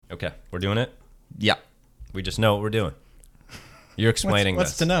Okay, we're doing it. Yeah. We just know what we're doing. You're explaining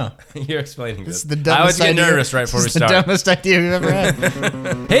What's this. to know? You're explaining This this. is the I dumbest always get idea. nervous right before we This is start. the dumbest idea we've ever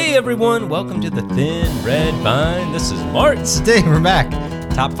had. Hey everyone, welcome to the Thin Red Vine. This is Martz. Today we're back.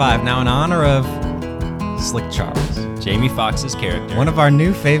 Top 5 now in honor of Slick Charles. Jamie Foxx's character. One of our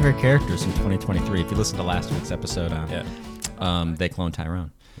new favorite characters in 2023. If you listen to last week's episode on They Clone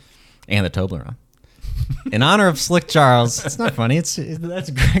Tyrone and the Toblerone. In honor of Slick Charles, it's not funny. That's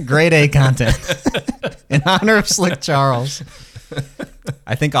grade A content. In honor of Slick Charles,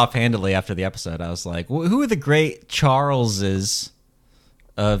 I think offhandedly after the episode, I was like, "Who are the great Charleses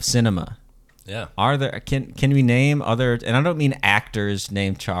of cinema? Yeah. Are there? Can we name other? And I don't mean actors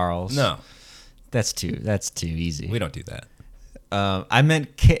named Charles. No, that's too easy. we don't do that. I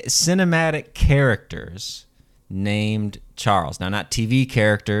meant cinematic characters named Charles. Now, not TV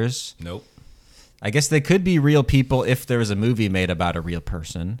characters. Nope. I guess they could be real people if there was a movie made about a real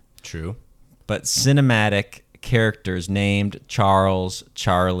person. True. But cinematic characters named Charles,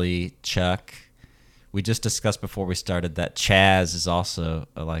 Charlie, Chuck. We just discussed before we started that Chaz is also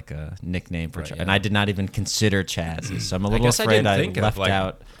like a nickname for Charles. Yeah. And I did not even consider Chaz. So I'm a little afraid I left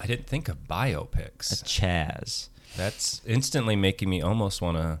out I didn't think of biopics. a Chaz. That's instantly making me almost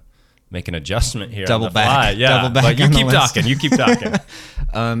want to make an adjustment here. Double on the back. fly. Yeah. Double back But you on the keep list. talking. You keep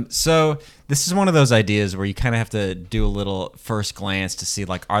talking. So this is one of those ideas where you kind of have to do a little first glance to see,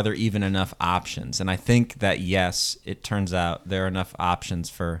 like, are there even enough options? And I think that, yes, it turns out there are enough options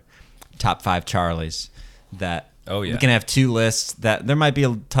for top 5 Charlies that we can have 2 lists that there might be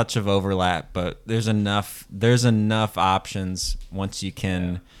a touch of overlap, but there's enough options once you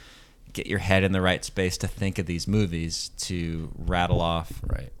can get your head in the right space to think of these movies to rattle off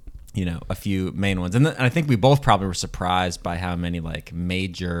a few main ones. And I think we both probably were surprised by how many like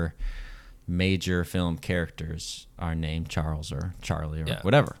major film characters are named Charles or Charlie or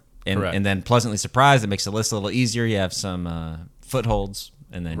whatever. And then pleasantly surprised, it makes the list a little easier. You have some footholds,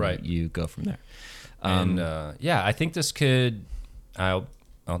 and then you go from there. I think this could. I'll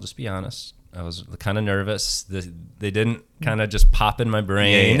just be honest. I was kind of nervous. They didn't kind of just pop in my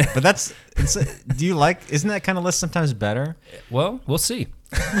brain. Yeah. But do you like? Isn't that kind of list sometimes better? Well, we'll see.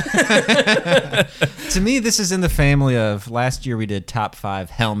 To me, this is in the family of last year we did top 5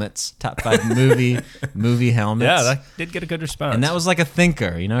 helmets, top 5 movie helmets. Yeah, that did get a good response. And that was like a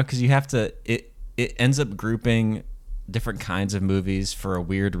thinker, because you have to. It ends up grouping different kinds of movies for a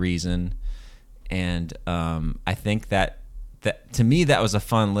weird reason, and I think that to me that was a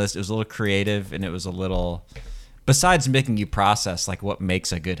fun list. It was a little creative, and it was a little. Besides making you process like what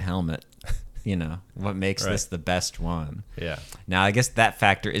makes a good helmet. What makes this the best one? Yeah. Now, I guess that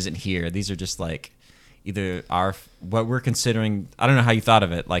factor isn't here. These are just like either what we're considering. I don't know how you thought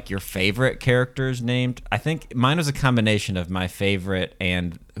of it. Like your favorite characters named. I think mine was a combination of my favorite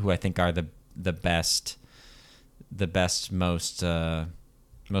and who I think are the best, most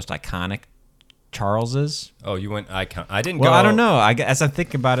iconic Charleses. Oh, you went icon. I didn't. Well, I don't know. As I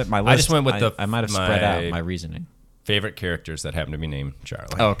think about it, my list. I just went with I might have spread out my reasoning. Favorite characters that happen to be named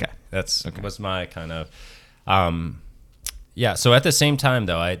Charlie. Oh, okay. Was my kind of so at the same time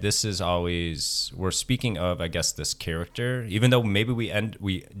though, this is always we're speaking of, I guess, this character, even though maybe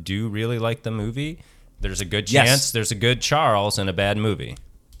we do really like the movie, there's a good chance there's a good Charles in a bad movie.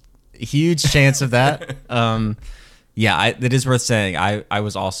 Huge chance of that. It is worth saying. I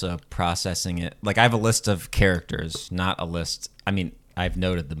was also processing it. Like I have a list of characters, not a list. I mean, I've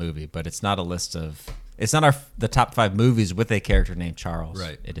noted the movie, but it's not a list of. It's not the top 5 movies with a character named Charles.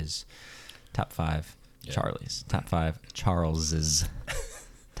 Right. It is top 5 Charlies, top 5 Charleses,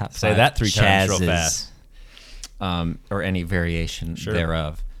 top 5 Say that 3 times real Chazes, fast, or any variation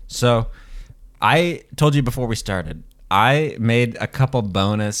thereof. So, I told you before we started, I made a couple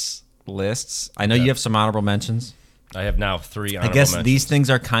bonus lists. I know you have some honorable mentions. I have now 3 honorable I guess mentions. these things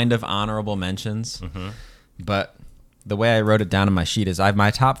are kind of honorable mentions, but the way I wrote it down on my sheet is I have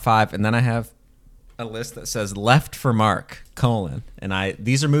my top 5, and then I have a list that says left for Mark, : and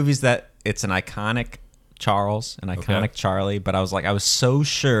these are movies that it's an iconic Charles, an iconic Charlie, but I was so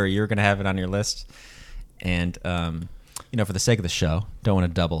sure you were going to have it on your list, and for the sake of the show, don't want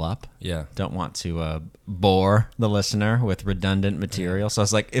to double up, don't want to bore the listener with redundant material, so I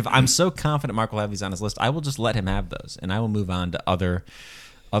was like, if I'm so confident Mark will have these on his list, I will just let him have those, and I will move on to other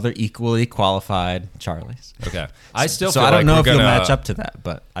equally qualified Charlies. Okay. I still so feel I don't like know we're if gonna, you'll match up to that,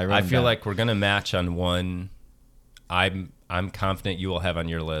 but I feel like we're gonna match on one. I'm confident you will have on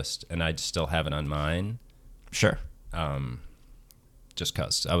your list, and I still have it on mine. Sure. Just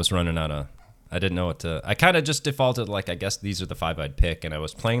cause I was running out of. I didn't know what to. I kind of just defaulted like I guess these are the 5 I'd pick, and I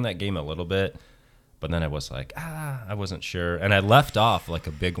was playing that game a little bit, but then I was like, I wasn't sure, and I left off like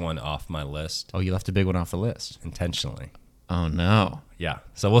a big one off my list Oh, you left a big one off the list. intentionally. Oh no. Yeah,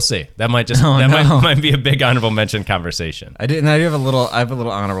 so we'll see. That might just Oh, that no. might be a big honorable mention conversation. I have a little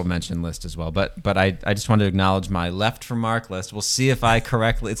honorable mention list as well, but I just wanted to acknowledge my left from Mark list. We'll see if I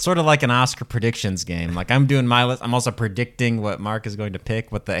correctly. It's sort of like an Oscar predictions game. Like I'm doing my list. I'm also predicting what Mark is going to pick,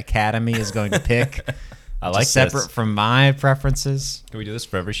 what the Academy is going to pick. I like separate this. from my preferences. Can we do this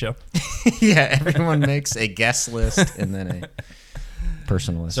for every show? Yeah, everyone makes a guest list and then a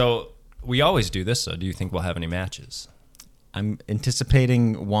personal list. So we always do this. So do you think we'll have any matches? I'm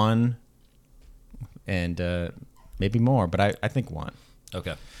anticipating one and maybe more, but I think one.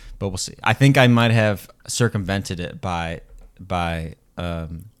 Okay. But we'll see. I think I might have circumvented it by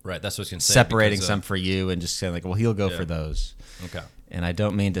Right. That's what I was going to say. separating because, some for you and just saying like, well, he'll go for those. Okay. And I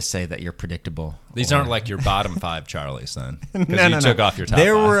don't mean to say that you're predictable. These aren't like your bottom 5 Charlies then. No, Because you took off your top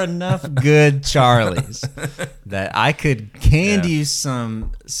There 5. were enough good Charlies that I could hand you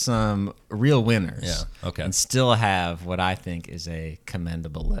some real winners. Yeah, okay. And still have what I think is a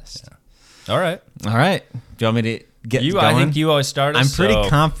commendable list. All right. All right. Do you want me to get going? I think you always started. I'm pretty so-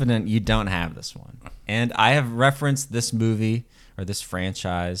 confident you don't have this one. And I have referenced this movie or this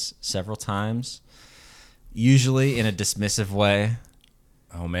franchise several times, usually in a dismissive way.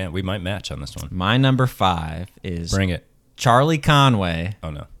 Oh man, we might match on this one. My number 5 is Bring it. Charlie Conway, Oh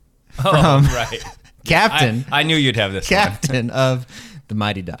no. From- right. captain I knew you'd have this one. captain of the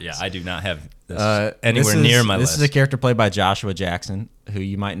Mighty Ducks. Yeah, I do not have this anywhere this is- near my This list. is a character played by Joshua Jackson, who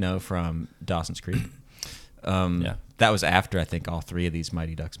you might know from Dawson's Creek. Yeah. That was after I think all 3 of these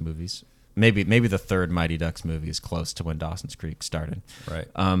Mighty Ducks movies. Maybe the third Mighty Ducks movie is close to when Dawson's Creek started. Right.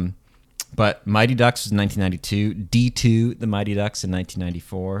 But Mighty Ducks was in 1992, D2, The Mighty Ducks in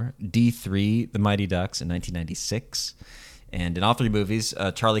 1994, D3, The Mighty Ducks in 1996. And in all 3 movies,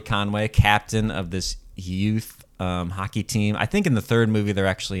 Charlie Conway, captain of this youth hockey team. I think in the third movie, they're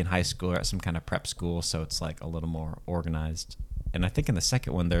actually in high school or at some kind of prep school, so it's like a little more organized. And I think in the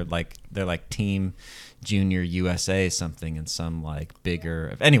second one, they're like Team Junior USA something in some like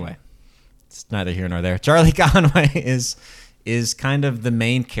bigger. Anyway, it's neither here nor there. Charlie Conway is kind of the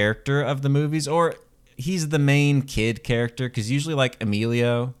main character of the movies, or he's the main kid character, because usually like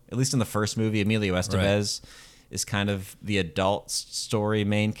Emilio, at least in the first movie, Emilio Estevez is kind of the adult story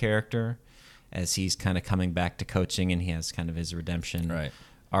main character as he's kind of coming back to coaching and he has kind of his redemption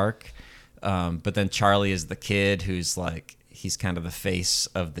arc. But then Charlie is the kid who's like, he's kind of the face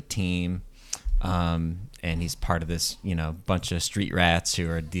of the team. And he's part of this, bunch of street rats who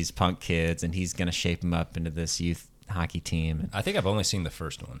are these punk kids, and he's going to shape them up into this youth hockey team. I think I've only seen the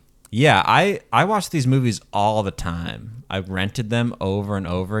first one. Yeah, I watch these movies all the time. I rented them over and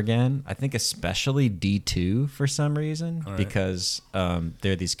over again. I think especially D2 for some reason, because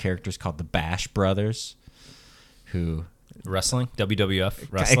there are these characters called the Bash Brothers who... Wrestling?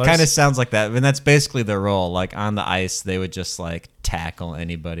 WWF wrestlers? It kind of sounds like that. And that's basically their role. Like on the ice, they would just like tackle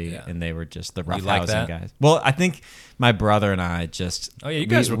anybody, and they were just the roughhousing guys. Well, I think my brother and I just... Oh, yeah, you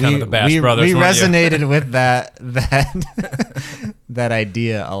guys were kind of the Bash Brothers, We weren't you? resonated with that that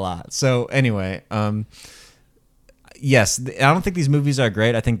idea a lot. So anyway, yes, I don't think these movies are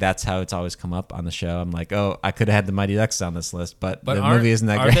great. I think that's how it's always come up on the show. I'm like, oh, I could have had the Mighty Ducks on this list, but the movie isn't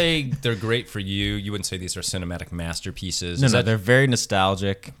that great. They're great for you? You wouldn't say these are cinematic masterpieces? No, they're very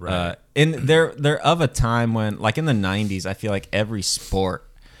nostalgic. Right. And they're of a time when, like in the 90s, I feel like every sport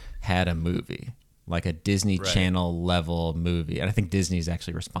had a movie, like a Disney Channel level movie. And I think Disney is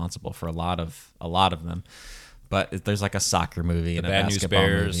actually responsible for a lot of them. But there's like a soccer movie and a Bad News basketball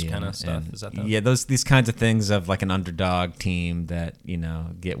Bears movie kind of stuff. Is that them? Yeah, these kinds of things of like an underdog team that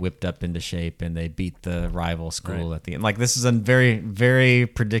get whipped up into shape and they beat the rival school at the end. Like this is a very, very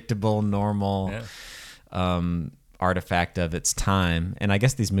predictable, normal artifact of its time. And I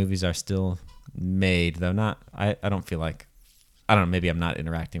guess these movies are still made, though not. I don't feel like, I don't know. Maybe I'm not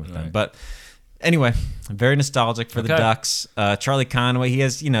interacting with them, but. Anyway, very nostalgic for the Ducks. Charlie Conway, he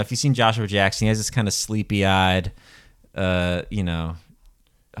has, if you've seen Joshua Jackson, he has this kind of sleepy-eyed, wholesome.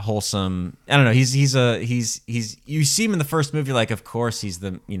 I don't know. He's you see him in the first movie, like of course he's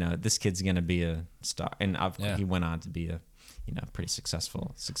the, this kid's gonna be a star, and he went on to be a, pretty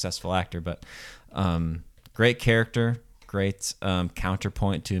successful actor. But great character, great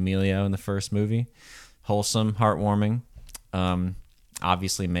counterpoint to Emilio in the first movie. Wholesome, heartwarming.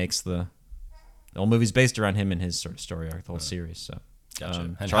 Obviously makes the whole movie's based around him and his sort of story arc, the whole series. So,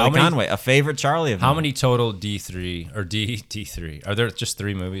 Gotcha. And Charlie Conway, a favorite Charlie of How mine. many total D3 or D3? Are there just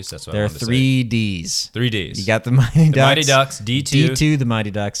 3 movies? That's what There I are wanted to 3 Ds. say. 3 Ds. You got the Mighty Ducks. Mighty Ducks, D2. D2, the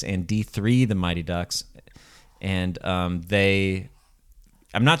Mighty Ducks, and D3, the Mighty Ducks. And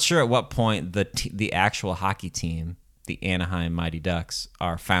I'm not sure at what point the actual hockey team, the Anaheim Mighty Ducks,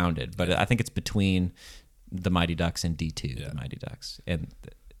 are founded, but I think it's between the Mighty Ducks and D2, the Mighty Ducks. And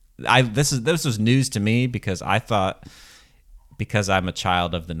this was news to me because I thought, because I'm a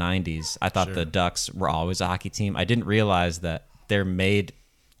child of the 90s, I thought the Ducks were always a hockey team. I didn't realize that they're made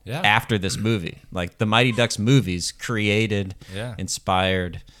after this movie. Like the Mighty Ducks movies created,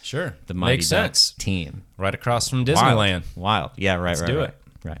 inspired the Mighty Ducks team. Right across from Disneyland. Wild. Yeah, right, Let's do it.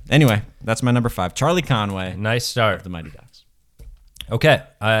 Right. Anyway, that's my number 5. Charlie Conway. Nice start. The Mighty Ducks. Okay.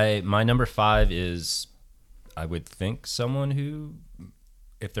 My number 5 is, I would think, someone who,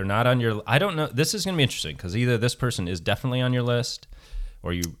 if they're not on your, I don't know. This is going to be interesting because either this person is definitely on your list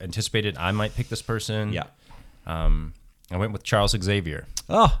or you anticipated I might pick this person. Yeah. I went with Charles Xavier.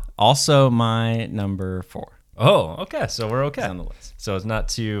 Oh, also my number 4. Oh, okay. So we're okay. He's on the list. So it's not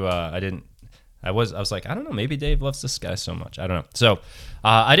too, I was like, I don't know, maybe Dave loves this guy so much. I don't know. So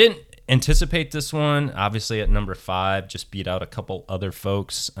I didn't anticipate this one. Obviously at number 5, just beat out a couple other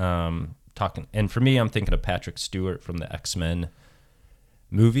folks. And for me, I'm thinking of Patrick Stewart from the X-Men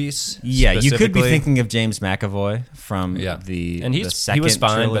movies. Yeah, you could be thinking of James McAvoy from the and the second he was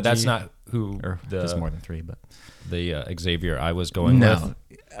fine, trilogy. But that's not who there's more than 3, but the Xavier I was going with.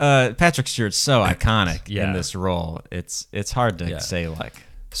 Patrick Stewart's so iconic in this role. It's hard to say like.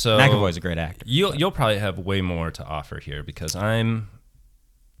 So McAvoy's a great actor. You'll probably have way more to offer here because I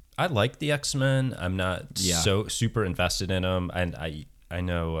like the X-Men. I'm not so super invested in them, and I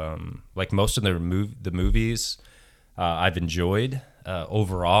know like most of the movies I've enjoyed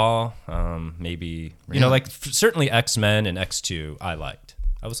overall. Maybe you know, like certainly X-Men and X2 I liked.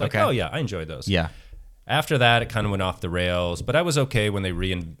 I was like, oh yeah, I enjoyed those. Yeah. After that, it kind of went off the rails, but I was okay when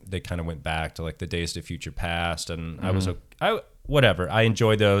they kind of went back to like the Days of Future Past, and I was whatever. I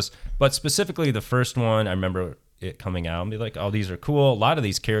enjoyed those, but specifically the first one, I remember it coming out and be like, oh, these are cool. A lot of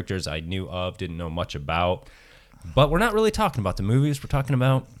these characters I knew of, didn't know much about, but we're not really talking about the movies. We're talking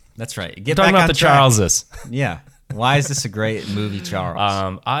about that's right. We're talking about the Charleses. Yeah. Why is this a great movie,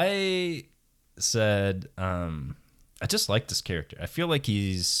 Charles? I said I just like this character. I feel like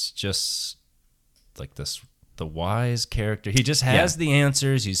he's just like the wise character. He just has the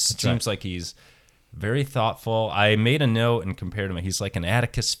answers. He seems like he's very thoughtful. I made a note and compared him. He's like an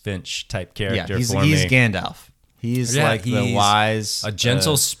Atticus Finch type character. He's me. Gandalf. He's like the wise, a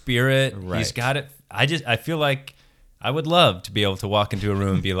gentle spirit. Right. He's got it. I feel like I would love to be able to walk into a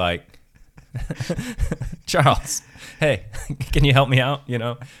room and be like, Charles, hey, can you help me out? You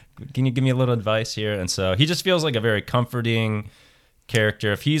know, can you give me a little advice here? And so he just feels like a very comforting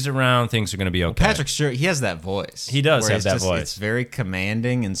character. If he's around, things are going to be okay. Well, Patrick Stewart, he has that voice. He does have that voice. It's very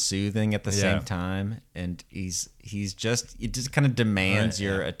commanding and soothing at the same time, and it just kind of demands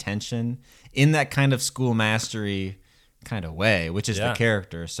your attention in that kind of schoolmastery kind of way, which is the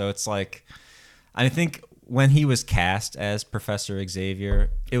character. So it's like, I think when he was cast as Professor Xavier,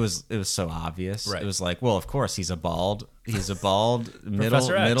 it was so obvious. Right. It was like, well, of course he's a bald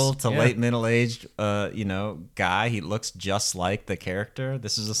middle to late middle-aged guy. He looks just like the character.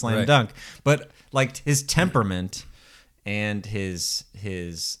 This is a slam dunk. But like his temperament and his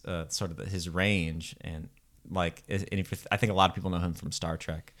sort of his range, and like, I think a lot of people know him from Star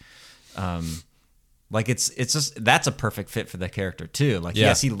Trek. Like it's just, that's a perfect fit for the character too. Like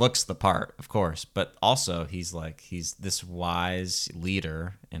yes, he looks the part, of course, but also he's this wise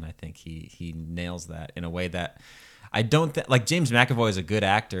leader, and I think he nails that in a way that I don't think, like, James McAvoy is a good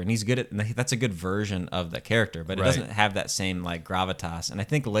actor and he's good at, that's a good version of the character, but it doesn't have that same like gravitas. And I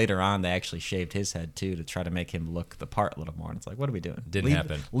think later on they actually shaved his head too to try to make him look the part a little more. And it's like, what are we doing? Didn't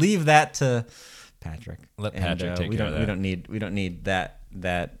happen. Leave that to Patrick. Let Patrick take care of that. We don't need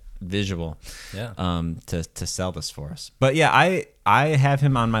that visual to sell this for us. But yeah, I have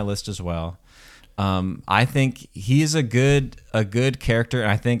him on my list as well. I think he's a good character,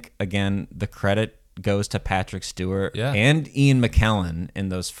 and I think again the credit goes to Patrick Stewart and Ian McKellen in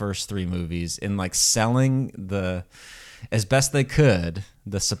those first 3 movies in like selling as best they could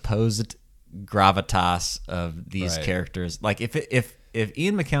the supposed gravitas of these characters. Like if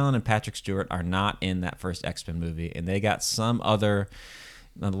Ian McKellen and Patrick Stewart are not in that first X-Men movie and they got some other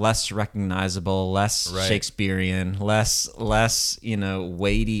less recognizable, less Shakespearean, less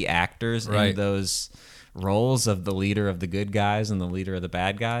weighty actors in those roles of the leader of the good guys and the leader of the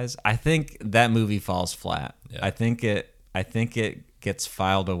bad guys, I think that movie falls flat. Yeah. I think it gets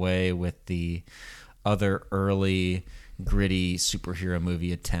filed away with the other early gritty superhero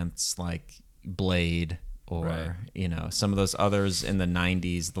movie attempts like Blade or some of those others in the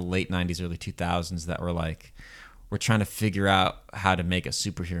 90s, the late 90s, early 2000s that were like, we're trying to figure out how to make a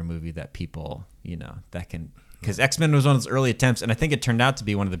superhero movie that people, that can because X-Men was one of those early attempts, and I think it turned out to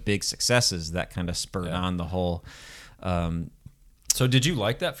be one of the big successes that kind of spurred on the whole. So did you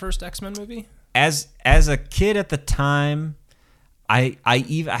like that first X-Men movie? As a kid at the time, I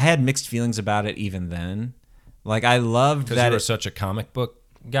had mixed feelings about it even then. Like I loved that you were such a comic book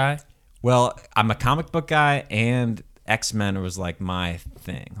guy. Well, I'm a comic book guy, and X-Men was like my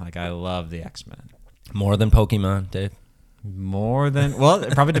thing. Like I love the X-Men more than Pokemon, Dave. More than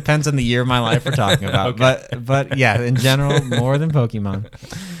it probably depends on the year of my life we're talking about. Okay. But yeah, in general, more than Pokemon.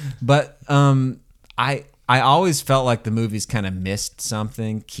 But I always felt like the movies kind of missed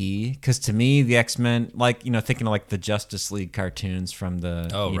something key, because to me the X-Men, like thinking of like the Justice League cartoons from the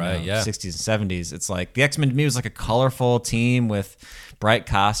 60s and 70s, it's like the X-Men to me was like a colorful team with bright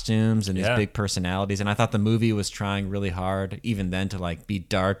costumes and these big personalities, and I thought the movie was trying really hard even then to like be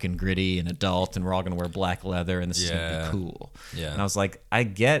dark and gritty and adult, and we're all gonna wear black leather and this is gonna be cool. Yeah. And I was like, I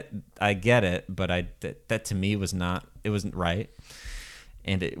get it, but that to me wasn't right.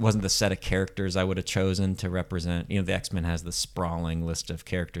 And it wasn't the set of characters I would have chosen to represent. The X-Men has the sprawling list of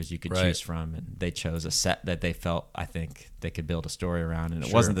characters you could choose from, and they chose a set that they felt, I think, they could build a story around, and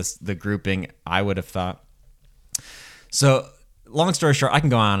it wasn't the grouping I would have thought. So, long story short, I can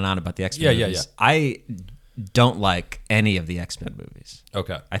go on and on about the X-Men movies. Yeah. I don't like any of the X-Men movies.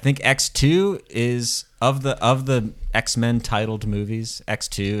 Okay. I think X2 is, of the X-Men titled movies,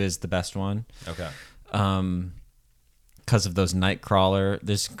 X2 is the best one. Okay. Because of those Nightcrawler,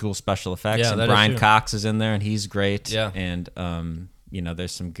 there's cool special effects, and Brian Cox is in there, and he's great. Yeah, and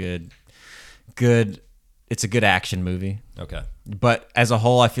there's some good. It's a good action movie. Okay, but as a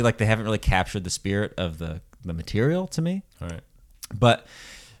whole, I feel like they haven't really captured the spirit of the material to me. All right, but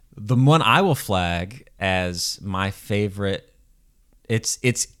the one I will flag as my favorite,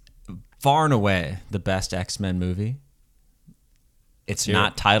 it's far and away the best X-Men movie. It's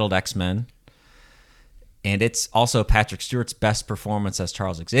not titled X-Men. And it's also Patrick Stewart's best performance as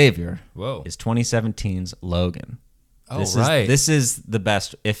Charles Xavier. Whoa. Is 2017's Logan. Right. This is the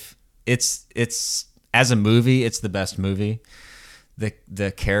best. If it's as a movie, it's the best movie.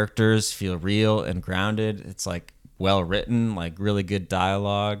 The characters feel real and grounded. It's like well written, like really good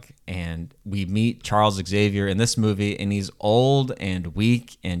dialogue. And we meet Charles Xavier in this movie, and he's old and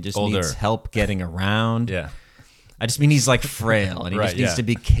weak and just needs help getting around. Yeah. I just mean he's like frail, and he just needs to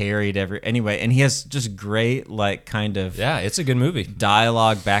be carried anyway. And he has just great like kind of it's a good movie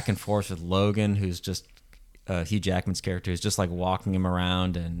dialogue back and forth with Logan, who's just Hugh Jackman's character, who's just like walking him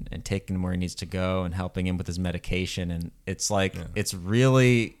around and taking him where he needs to go and helping him with his medication. And it's like it's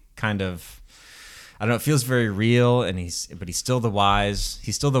really kind of, I don't know, it feels very real. And he's still the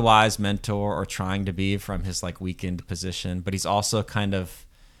wise mentor, or trying to be, from his like weakened position. But he's also kind of,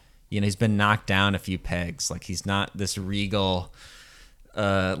 he's been knocked down a few pegs. Like he's not this regal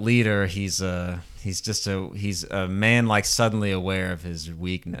leader. He's a man like suddenly aware of his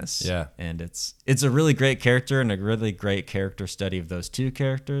weakness. Yeah, and it's a really great character, and a really great character study of those two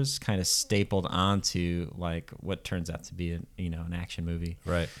characters, kind of stapled onto like what turns out to be an action movie.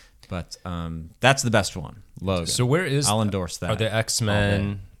 Right. But that's the best one, Logan. So I'll endorse that. Are the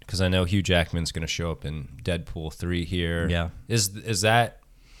X-Men? Because I know Hugh Jackman's going to show up in Deadpool 3 here. Yeah. Is that?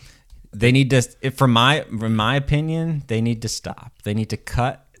 They need to, from my opinion, they need to stop. They need to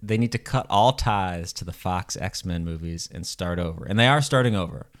cut all ties to the Fox X-Men movies and start over. And they are starting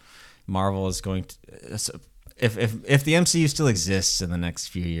over. Marvel is going to, if the MCU still exists in the next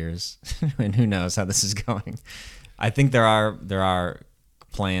few years, and who knows how this is going, I think there are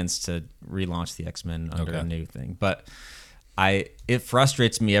plans to relaunch the X-Men under a new thing. But it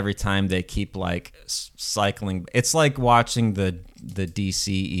frustrates me every time they keep like cycling. It's like watching the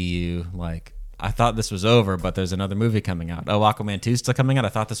DCEU. Like, I thought this was over, but there's another movie coming out. Oh, Aquaman 2 is still coming out. I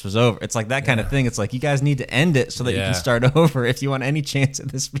thought this was over. It's like that kind of thing. It's like, you guys need to end it so that you can start over if you want any chance at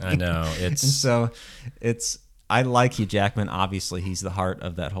this being. I know. I like Hugh Jackman. Obviously, he's the heart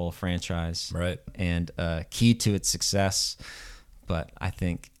of that whole franchise. Right. And key to its success. But I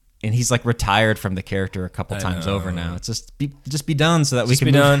think, and he's like retired from the character a couple times over now. It's just be done so that we can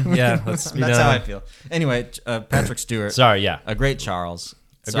be done. Yeah, let's be done. That's how I feel. Anyway, Patrick Stewart. Sorry, yeah, a great Charles.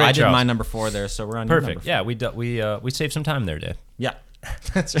 I did my number 4 there, so we're on perfect. Your number 4. Yeah, we saved some time there, Dave. Yeah,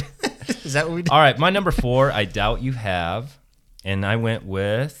 that's right. Is that what we did? All right, my number 4. I doubt you have, and I went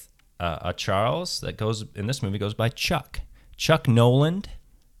with a Charles that goes in this movie goes by Chuck Noland.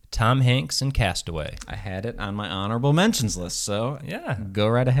 Tom Hanks and Castaway. I had it on my honorable mentions list, so yeah, go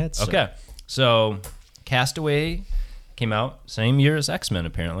right ahead, sir. Okay, so Castaway came out same year as X-Men,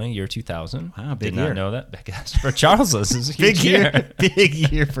 apparently, year 2000. Wow, big Did year. Not know that. For Charles, this is a huge big year. Big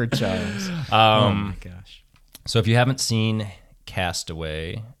year for Charles. Oh my gosh. So if you haven't seen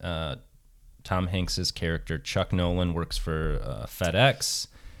Castaway, Tom Hanks's character, Chuck Nolan, works for FedEx,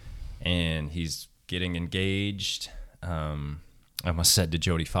 and he's getting engaged. I almost said to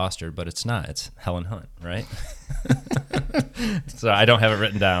Jodie Foster, but it's not. It's Helen Hunt, right? So I don't have it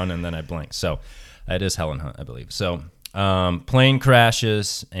written down, and then I blank. So it is Helen Hunt, I believe. So plane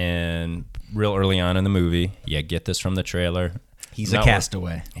crashes, and real early on in the movie, you get this from the trailer. He's a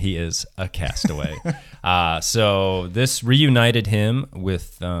castaway. He is a castaway. So this reunited him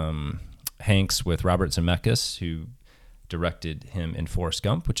with Hanks with Robert Zemeckis, who directed him in Forrest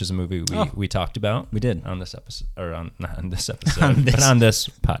Gump, which is a movie we talked about. We did on this episode, or not on this episode, but on this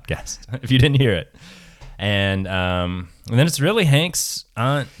podcast. If you didn't hear it, and then it's really Hanks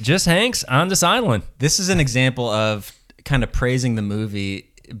on this island. This is an example of kind of praising the movie.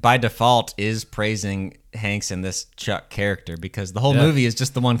 By default, is praising Hanks and this Chuck character, because the whole movie is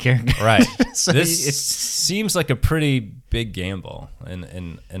just the one character. Right. So this seems like a pretty big gamble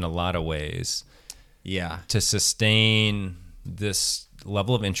in a lot of ways. Yeah. To sustain this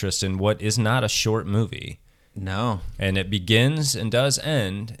level of interest in what is not a short movie. No. And it begins and does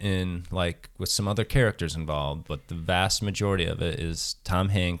end in with some other characters involved, but the vast majority of it is Tom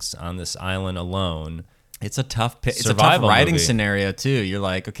Hanks on this island alone. It's a tough writing scenario too. You're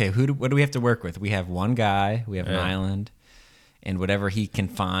like, okay, what do we have to work with? We have one guy, we have an island, and whatever he can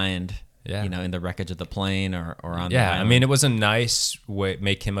find, in the wreckage of the plane or on the island. I mean, it was a nice way,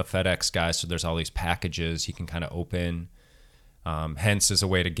 make him a FedEx guy, so there's all these packages he can kind of open. Hence is a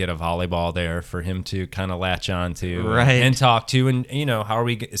way to get a volleyball there for him to kind of latch on to and talk to. And,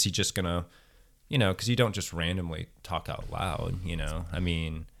 is he just going to, because you don't just randomly talk out loud, I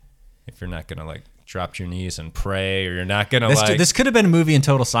mean, if you're not going to drop your knees and pray, or you're not going to This could have been a movie in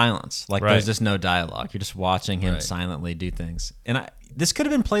total silence. There's just no dialogue. You're just watching him silently do things. And this could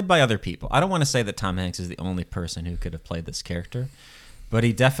have been played by other people. I don't want to say that Tom Hanks is the only person who could have played this character, but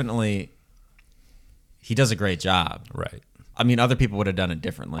he does a great job. Right. I mean, other people would have done it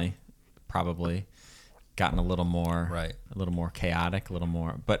differently, probably gotten a little more chaotic, a little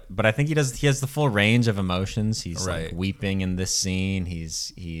more. But I think he has the full range of emotions. He's weeping in this scene.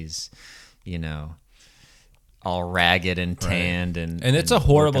 He's all ragged and tanned and it's a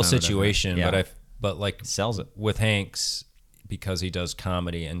horrible situation. Yeah. But sells it with Hanks, because he does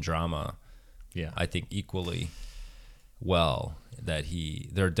comedy and drama. Yeah, I think equally well. There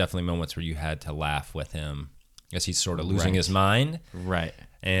are definitely moments where you had to laugh with him as he's sort of losing his mind. Right.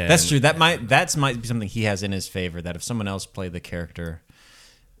 And that's true. That might be something he has in his favor, that if someone else played the character,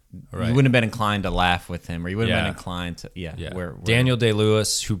 you wouldn't have been inclined to laugh with him, or you wouldn't have been inclined to, Where Daniel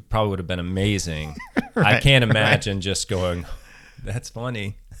Day-Lewis, who probably would have been amazing. I can't imagine just going, that's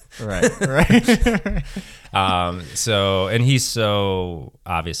funny. Right. So, and he's so,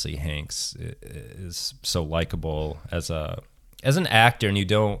 obviously Hanks is so likable as an actor, and you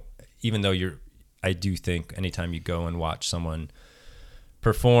don't, even though I do think anytime you go and watch someone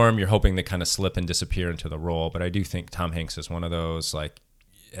perform, you're hoping they kind of slip and disappear into the role. But I do think Tom Hanks is one of those,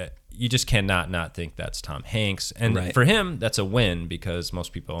 you just cannot not think that's Tom Hanks. And for him, that's a win, because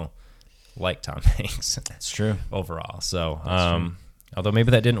most people like Tom Hanks. That's true. Overall. So, although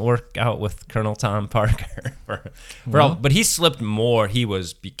maybe that didn't work out with Colonel Tom Parker. But he slipped more. He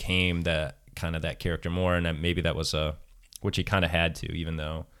became that character more, and maybe that was which he kind of had to, even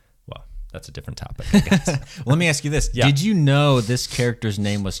though, that's a different topic, I guess. Well, let me ask you this. Yeah. Did you know this character's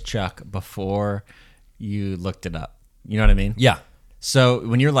name was Chuck before you looked it up? You know what I mean? Yeah. So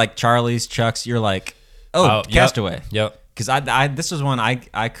when you're like Charlie's, Chuck's, you're like, Castaway. Yep. Because this was one I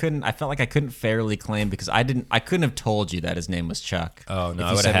felt like I couldn't fairly claim, because I couldn't have told you that his name was Chuck. Oh, no,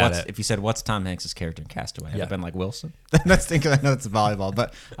 I would have had it. If you said, what's Tom Hanks' character in Castaway? I'd have been like, Wilson. That's thinking, I know it's volleyball,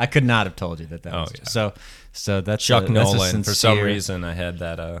 but I could not have told you that was. Yeah. So that's Chuck Nolan. For some reason, I had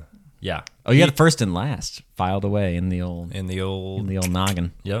that. Yeah. Oh, you had first and last filed away in the old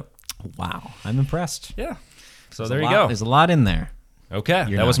noggin. Yep. Wow, I'm impressed. Yeah. So there you go. There's a lot in there.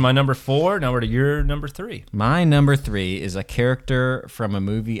 Okay, that was my number 4. Now we're to your number 3. My number 3 is a character from a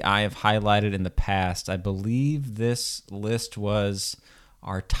movie I have highlighted in the past. I believe this list was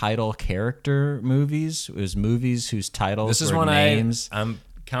our title character movies. It was movies whose titles were names. I'm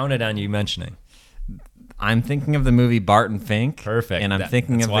counted on you mentioning. I'm thinking of the movie Barton Fink. Perfect. And I'm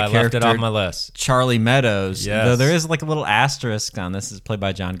thinking of the character I left it off my list. Charlie Meadows. Yes. Though there is a little asterisk on this. Is played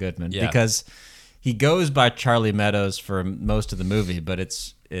by John Goodman. Yeah. Because he goes by Charlie Meadows for most of the movie, but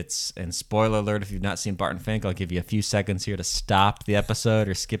it's and spoiler alert, if you've not seen Barton Fink, I'll give you a few seconds here to stop the episode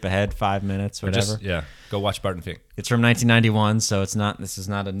or skip ahead 5 minutes, whatever. Go watch Barton Fink. It's from 1991, so this is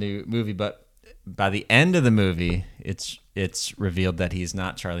not a new movie, but by the end of the movie, it's revealed that he's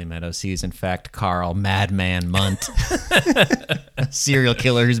not Charlie Meadows. He's in fact Carl Madman Munt, a serial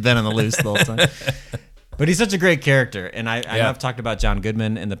killer who's been on the loose the whole time. But he's such a great character, and I know I've talked about John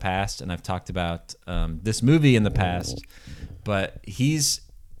Goodman in the past, and I've talked about this movie in the past. But it's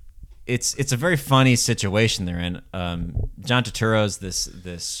a very funny situation they're in. John Turturro's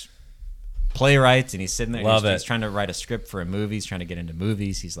this playwright, and he's sitting there. He's trying to write a script for a movie. He's trying to get into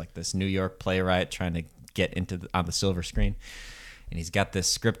movies. He's like this New York playwright trying to get into on the silver screen, and he's got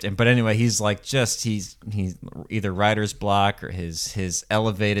this script. But anyway, he's like he's either writer's block or his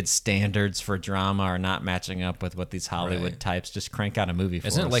elevated standards for drama are not matching up with what these Hollywood types just crank out a movie for.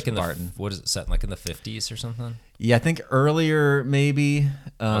 Isn't it like in Barton? what is it set like in the 50s or something? Yeah, I think earlier maybe.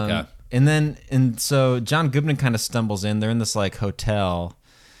 Okay. And so John Goodman kind of stumbles in. They're in this like hotel.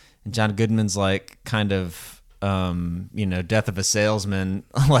 And John Goodman's like kind of, death of a salesman,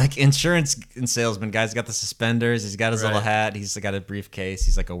 like insurance and salesman guy. He's got the suspenders. He's got his little hat. He's got a briefcase.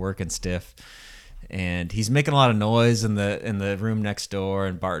 He's like a working stiff. And he's making a lot of noise in the room next door.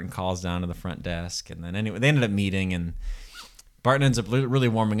 And Barton calls down to the front desk. And then anyway, they ended up meeting. And Barton ends up really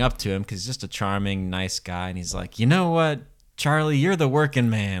warming up to him because he's just a charming, nice guy. And he's like, you know what, Charlie, you're the working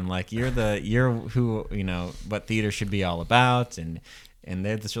man. Like you're who, what theater should be all about. And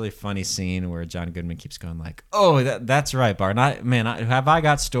they have this really funny scene where John Goodman keeps going like, "Oh, that's right, Barton. Have I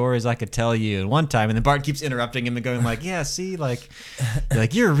got stories I could tell you?" And one time, and then Barton keeps interrupting him and going like, "Yeah, see, like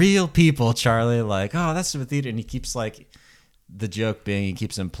you're real people, Charlie. Like, oh, that's what theater." And he keeps like, the joke being, he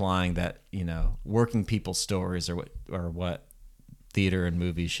keeps implying that working people's stories are what theater and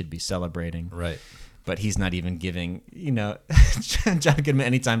movies should be celebrating. Right. But he's not even giving John Goodman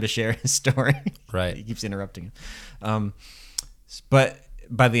any time to share his story. Right. He keeps interrupting him. But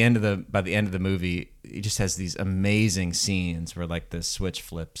by the end of the movie, he just has these amazing scenes where like the switch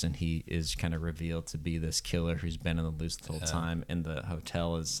flips and he is kind of revealed to be this killer who's been in the loose the whole time, and the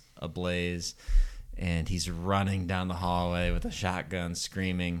hotel is ablaze, and he's running down the hallway with a shotgun,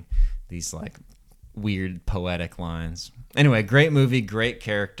 screaming these like weird poetic lines. Anyway, great movie, great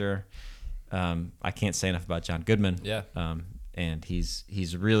character. I can't say enough about John Goodman. Yeah. And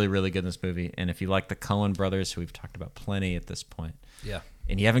he's really, really good in this movie. And if you like the Coen brothers, who we've talked about plenty at this point,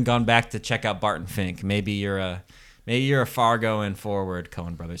 and you haven't gone back to check out Barton Fink, maybe you're a Fargo and Forward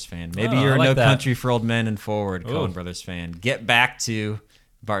Coen brothers fan. Maybe you're a No Country for Old Men and Forward Coen brothers fan. Get back to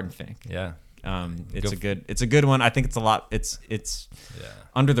Barton Fink. Yeah. It's a good one. I think it's a lot. It's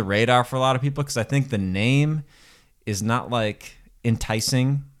under the radar for a lot of people because I think the name is not like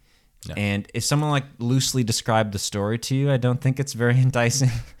enticing. No. And if someone like loosely described the story to you, I don't think it's very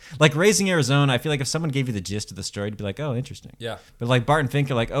enticing. Like Raising Arizona, I feel like if someone gave you the gist of the story, you'd be like, oh, interesting. Yeah. But like Barton Fink,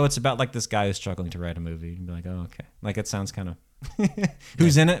 you're like, oh, it's about like this guy who's struggling to write a movie. You'd be like, oh, okay. Like it sounds kind of...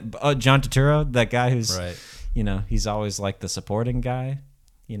 Who's in it? John Turturro, that guy who's, he's always like the supporting guy,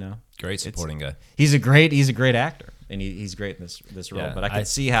 Great supporting guy. He's a great actor, and he's great in this role. But I can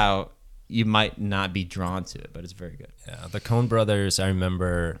see how you might not be drawn to it, but it's very good. Yeah, the Coen brothers, I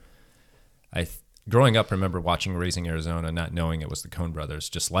remember... growing up, I remember watching Raising Arizona, not knowing it was the Coen brothers,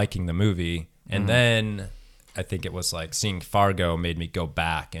 just liking the movie. And then I think it was like seeing Fargo made me go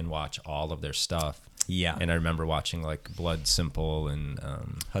back and watch all of their stuff. Yeah. And I remember watching like Blood Simple and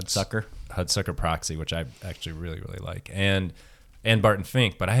Hudsucker Proxy, which I actually really, really like. And Barton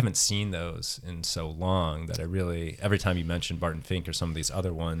Fink, but I haven't seen those in so long that I really, every time you mention Barton Fink or some of these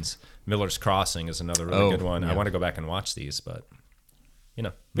other ones, Miller's Crossing is another really good one. Yeah. I want to go back and watch these, but...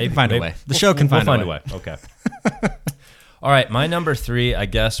 maybe find a way. The show can find a way. Okay. All right. My number 3, I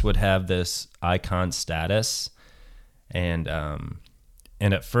guess, would have this icon status. And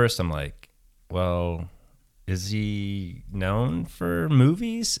at first I'm like, well, is he known for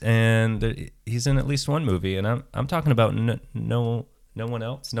movies? And he's in at least one movie. And I'm talking about no one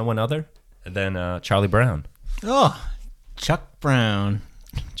else, no one other than Charlie Brown. Oh, Chuck Brown.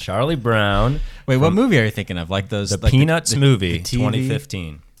 Charlie Brown. Wait, what movie are you thinking of? Like those the Peanuts movie,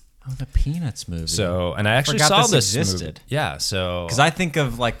 2015. Oh, the Peanuts movie. So, and I actually saw this existed. Movie. Yeah, so because I think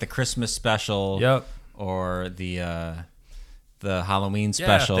of like the Christmas special, yep, or the Halloween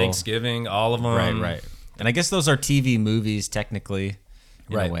special, Thanksgiving, all of them, right. And I guess those are TV movies technically,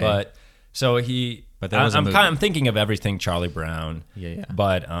 in a way. But so I'm thinking of everything Charlie Brown. Yeah.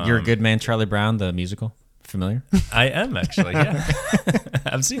 But You're a Good Man, Charlie Brown, the musical. Familiar? I am actually, yeah.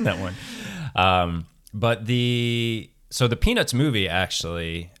 I've seen that one. But the Peanuts movie,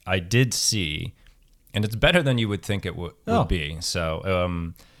 actually, I did see, and it's better than you would think it would be.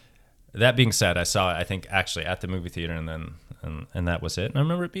 So that being said, I saw it, I think, actually at the movie theater, and that was it. And I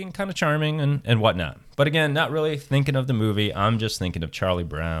remember it being kind of charming and whatnot. But again, not really thinking of the movie. I'm just thinking of Charlie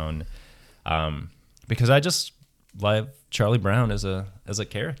Brown. because I just love Charlie Brown as a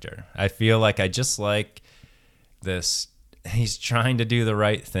character. I feel like I just like this. He's trying to do the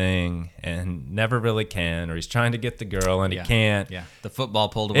right thing and never really can, or he's trying to get the girl and he can't. Yeah, the football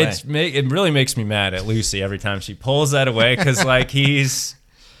pulled away. It really makes me mad at Lucy every time she pulls that away, because like he's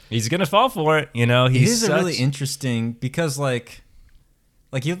gonna fall for it. You know, he's a really interesting, because like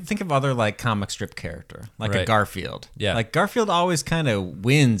you think of other like comic strip character, like a Garfield. Yeah, like Garfield always kind of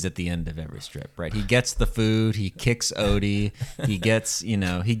wins at the end of every strip, right? He gets the food, he kicks Odie, he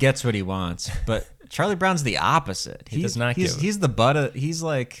gets what he wants, but Charlie Brown's the opposite. He's the butt of, he's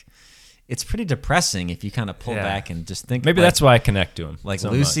like, it's pretty depressing if you kind of pull back and just think. Maybe that's why I connect to him. Like so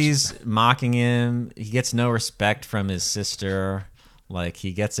Lucy's much. Mocking him. He gets no respect from his sister. Like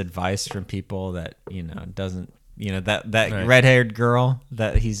he gets advice from people that, doesn't, that red-haired girl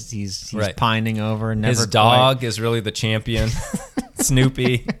that he's pining over. Never his dog is really the champion.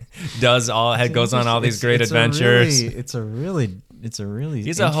 Snoopy goes on all these great adventures. It's a really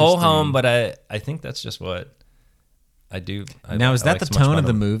he's a ho-hum, but I think that's just what I do. Now, is that the tone of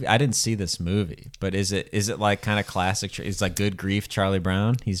the movie? I didn't see this movie, but is it like kind of classic? It's like Good Grief, Charlie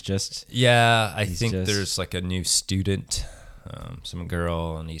Brown. He's just I think there's like a new student, some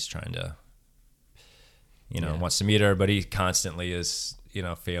girl, and he's trying to, wants to meet her, but he constantly is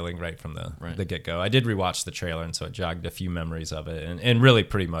failing right from the get-go. I did rewatch the trailer, and so it jogged a few memories of it, and really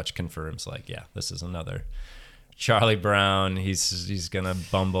pretty much confirms like, this is another Charlie Brown. He's gonna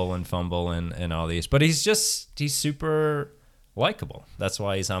bumble and fumble and all these, but he's super likable. That's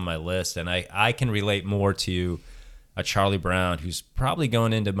why he's on my list, and I can relate more to a Charlie Brown who's probably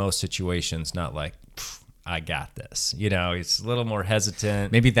going into most situations not like, I got this. He's a little more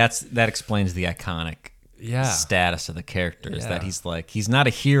hesitant. Maybe that explains the iconic status of the character, is that he's not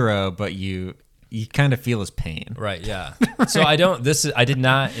a hero, but you kind of feel his pain. Right, yeah. So I did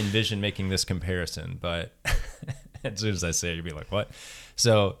not envision making this comparison, but as soon as I say it, you'll be like, what?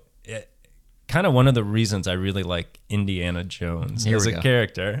 So kind of one of the reasons I really like Indiana Jones as a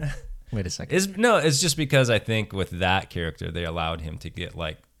character. Wait a second. It's just because I think with that character, they allowed him to get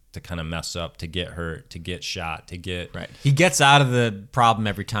to kind of mess up, to get hurt, to get shot, to get... Right. He gets out of the problem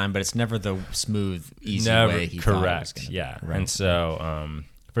every time, but it's never the smooth, easy way he thought it was gonna be. Right. And so...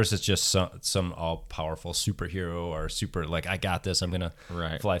 versus just some all-powerful superhero or super, like, I got this, I'm going to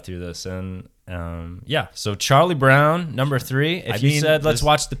fly through this. And, so Charlie Brown, number 3. If you said, let's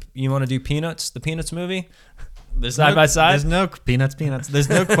watch you want to do Peanuts, the Peanuts movie? Side by side? There's no Peanuts. There's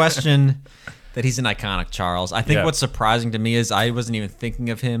no question that he's an iconic Charles. I think what's surprising to me is I wasn't even thinking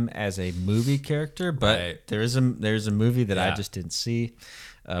of him as a movie character, but there's a movie that I just didn't see.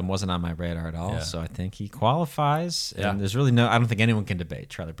 Wasn't on my radar at all, so I think he qualifies. And there's really I don't think anyone can debate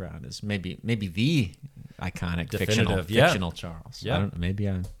Charlie Brown is maybe the iconic fictional Charles. Yeah, maybe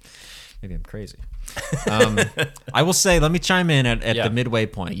I'm crazy. I will say, let me chime in at the midway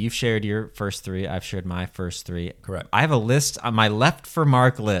point. You've shared your first 3. I've shared my first 3. Correct. I have a list on my left for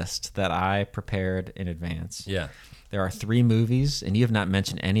Mark list that I prepared in advance. Yeah. There are 3 movies, and you have not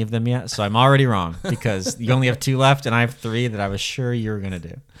mentioned any of them yet, so I'm already wrong because you only have 2 left, and I have 3 that I was sure you were going to do.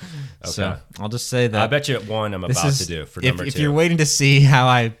 Okay. So I'll just say that. I bet you at 1 I'm about to do for number 2. If you're waiting to see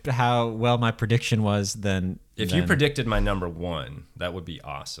how well my prediction was, then... If you predicted my number 1, that would be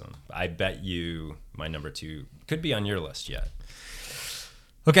awesome. I bet you my number 2 could be on your list yet.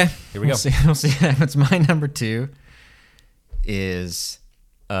 Okay. Here we go. We'll see. It's my number 2 is...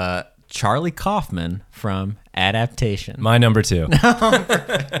 Charlie Kaufman from Adaptation. My number 2.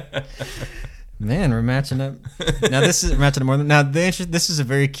 Man, we're matching up. Now this is matching up more than now. This is a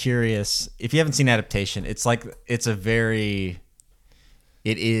very curious. If you haven't seen Adaptation, it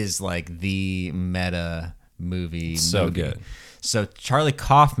is like the meta movie. So good. So Charlie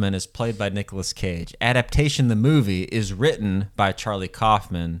Kaufman is played by Nicolas Cage. Adaptation, the movie, is written by Charlie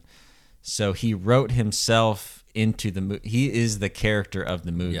Kaufman. So he wrote himself into the movie. He is the character of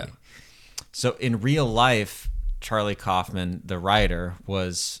the movie. Yeah. So in real life, Charlie Kaufman, the writer,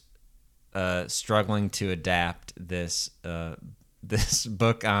 was struggling to adapt this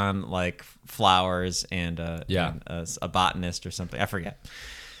book on like flowers and a botanist or something. I forget.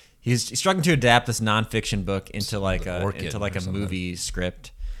 He's struggling to adapt this nonfiction book into like a movie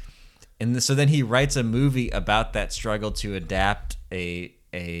script, and so then he writes a movie about that struggle to adapt a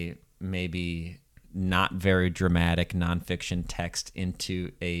maybe not very dramatic nonfiction text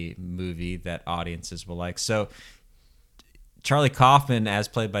into a movie that audiences will like. So Charlie Kaufman, as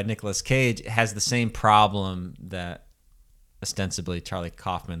played by Nicolas Cage, has the same problem that ostensibly Charlie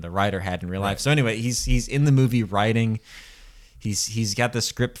Kaufman, the writer, had in real life. So anyway, he's in the movie writing. He's got the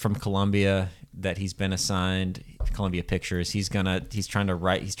script from Columbia that he's been assigned. Columbia Pictures. He's trying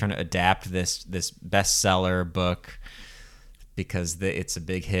to adapt this bestseller book because it's a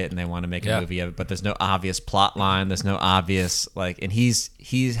big hit and they want to make a movie of it, but there's no obvious plot line. There's no obvious and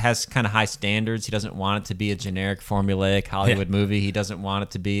he has kind of high standards. He doesn't want it to be a generic formulaic Hollywood movie. He doesn't want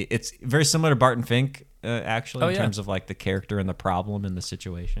it to be. It's very similar to Barton Fink actually in terms of like the character and the problem and the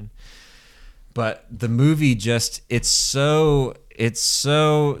situation. But the movie just it's so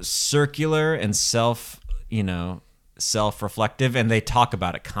circular and self-reflective, and they talk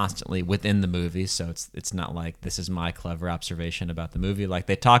about it constantly within the movie. So it's not like this is my clever observation about the movie. Like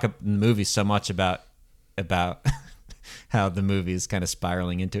they talk in the movie so much about how the movie is kind of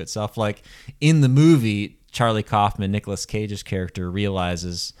spiraling into itself. Like in the movie, Charlie Kaufman, Nicolas Cage's character,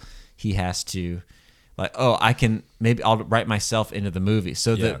 realizes he has to I'll write myself into the movie.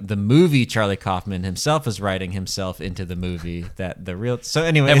 So the movie Charlie Kaufman himself is writing himself into the movie so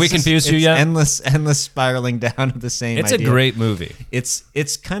anyway, have we confused you yet? Endless spiraling down to the same It's idea. a great movie.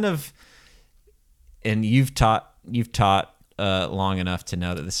 It's kind of, and you've taught long enough to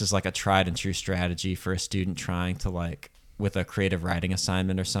know that this is like a tried and true strategy for a student trying to with a creative writing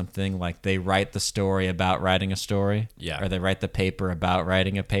assignment or something. Like they write the story about writing a story, or they write the paper about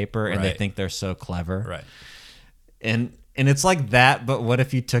writing a paper, and they think they're so clever, right? And it's like that, but what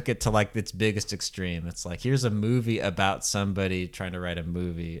if you took it to its biggest extreme? It's like, here's a movie about somebody trying to write a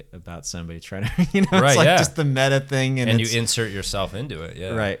movie about somebody trying to, it's just the meta thing, and you insert yourself into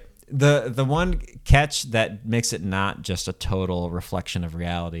it, right. The one catch that makes it not just a total reflection of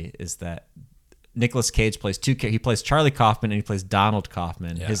reality is that Nicolas Cage plays he plays Charlie Kaufman and he plays Donald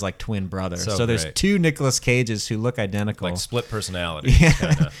Kaufman, his twin brother. So there's two Nicolas Cages who look identical. Like split personality.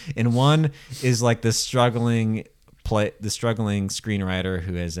 Yeah. And one is like the struggling screenwriter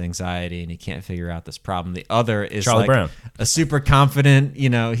who has anxiety and he can't figure out this problem. The other is Charlie Brown, a super confident, he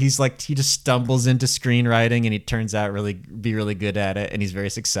just stumbles into screenwriting and he turns out be really good at it, and he's very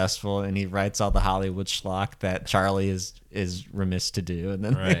successful, and he writes all the Hollywood schlock that Charlie is remiss to do. And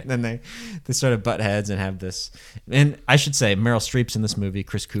then they sort of butt heads and have this. And I should say Meryl Streep's in this movie,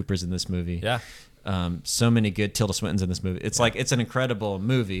 Chris Cooper's in this movie. Yeah. So many good. Tilda Swinton's in this movie. It's it's an incredible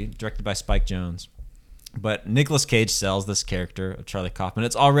movie directed by Spike Jonze. But Nicolas Cage sells this character of Charlie Kaufman.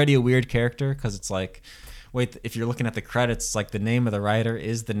 It's already a weird character because it's wait, if you're looking at the credits, it's like the name of the writer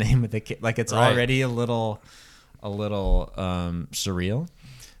is the name of the it's already a little surreal.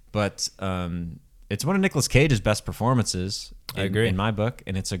 But it's one of Nicolas Cage's best performances. I agree. In my book,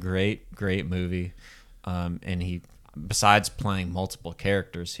 and it's a great movie. And he, besides playing multiple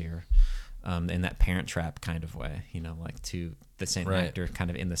characters here, in that Parent Trap kind of way, to the same actor kind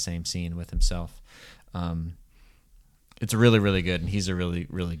of in the same scene with himself. It's really, really good, and he's a really,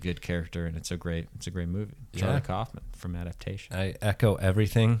 really good character, and it's a great movie. Charlie Kaufman from Adaptation. I echo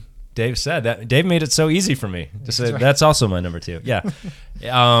everything Dave said. That Dave made it so easy for me to say. That's also my number 2. Yeah.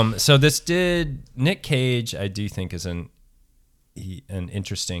 So Nick Cage, I do think is an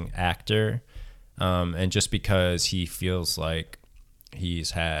interesting actor, and just because he feels like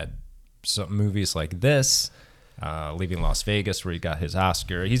he's had some movies like this. Leaving Las Vegas, where he got his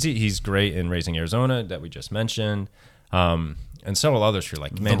Oscar. He's great in Raising Arizona that we just mentioned, and several others. You're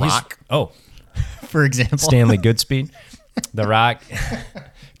like, man, The Rock. For example, Stanley Goodspeed, The Rock.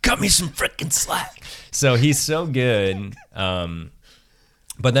 Cut me some freaking slack. So he's so good.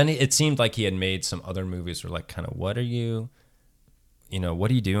 But then it seemed like he had made some other movies where kind of, what are you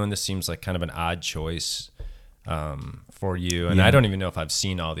doing? This seems like kind of an odd choice. For you, and I don't even know if I've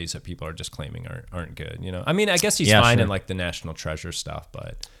seen all these that people are just claiming aren't good. I mean, I guess he's fine in the National Treasure stuff,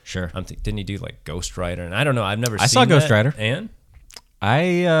 but sure, didn't he do Ghost Rider? And I don't know, I've never. I saw Ghost Rider, and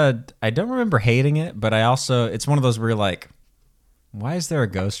I don't remember hating it, but I also it's one of those where you're like, why is there a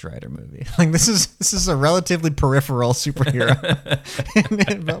Ghost Rider movie? This is a relatively peripheral superhero,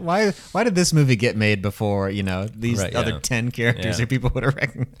 but why did this movie get made before these other 10 characters who people would have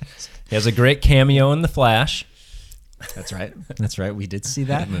recognized? He has a great cameo in The Flash. That's right. We did see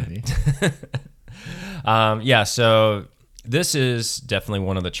that movie. So this is definitely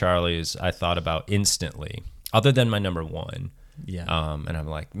one of the Charlies I thought about instantly, other than my number 1. Yeah. And I'm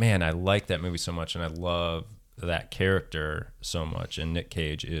like, man, I like that movie so much, and I love that character so much. And Nick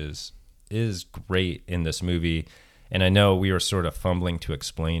Cage is great in this movie. And I know we were sort of fumbling to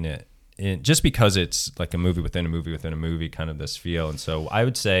explain it, just because it's like a movie within a movie within a movie, kind of this feel. And so I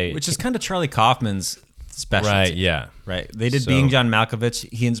would say, which is kind of Charlie Kaufman's specialty. Right, yeah. Right. They did Being John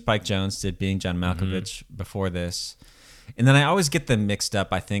Malkovich. He and Spike Jonze did Being John Malkovich before this. And then I always get them mixed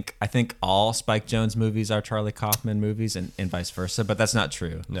up. I think all Spike Jonze movies are Charlie Kaufman movies and vice versa, but that's not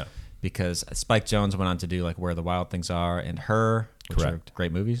true. No. Because Spike Jonze went on to do Where the Wild Things Are and Her, which are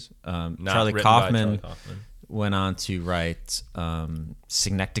great movies. Charlie Kaufman went on to write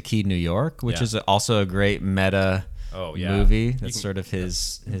Synecdoche, New York, which Yeah. is also a great meta movie. That's sort of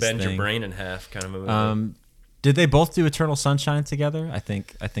his Bend thing. your brain in half kind of movie. Did they both do Eternal Sunshine together? I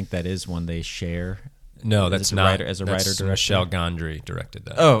think that is one they share. No, As that's a not. writer- as a that's writer-director? Michelle Gondry directed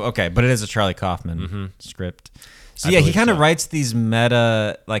that. Oh, okay, but it is a Charlie Kaufman script. So I yeah, he believe kind of so. writes these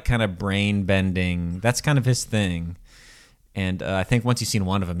meta, like kind of brain bending. That's kind of his thing. And I think once you've seen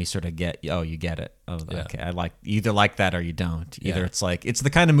one of them, you sort of get, you get it. Oh, Yeah. okay, you either like that or you don't. Either Yeah. it's like, it's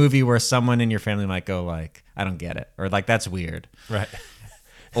the kind of movie where someone in your family might go like, I don't get it, or like that's weird, Right.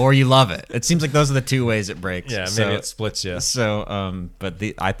 or you love it. It seems like those are the two ways it breaks. Yeah, maybe So- it splits you. So, but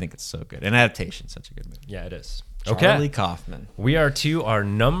I think it's so good. And Adaptation's such a good movie. Yeah, it is. Charlie Okay. Kaufman. We are to our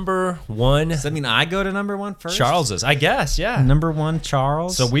number one. Does that mean I go to number one first? Charles's, I guess, yeah. Number one,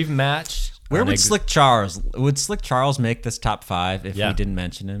 Charles. So we've matched. Where on would Slick Charles? Would Slick Charles make this top 5 if Yeah. we didn't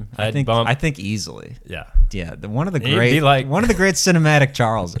mention him? I'd bump- I think easily. Yeah. Yeah, one of the He'd great be like- one of the great cinematic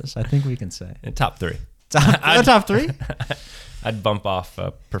Charleses. I think we can say In top 3. top 3. I'd bump off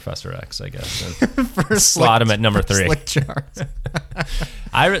Professor X, I guess, and For slot him at number 3. Slick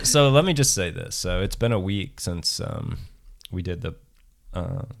Charles. So let me just say this. So it's been a week since we did the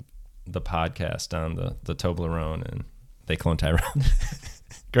podcast on the Toblerone and They Clone Tyrone.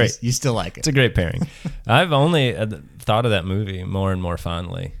 Great. You still like it? It's a great pairing. I've only thought of that movie more and more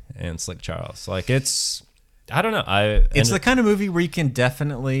fondly, and Slick Charles. Like I don't know. It's the kind of movie where you can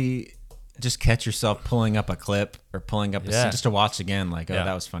definitely just catch yourself pulling up a clip or pulling up a Yeah. scene just to watch again. Like, Yeah.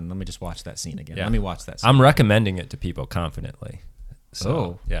 that was fun. Let me just watch that scene again. Yeah. Let me watch that scene. I'm recommending it to people confidently.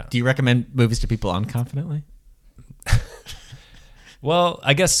 So, yeah. Do you recommend movies to people unconfidently? Well,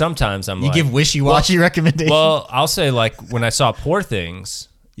 I guess sometimes I'm You like, give wishy-washy recommendations? well, I'll say like when I saw Poor Things,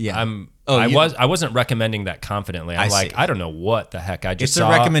 Yeah. I wasn't recommending that confidently. I'm I like, see. I don't know what the heck I just It's saw.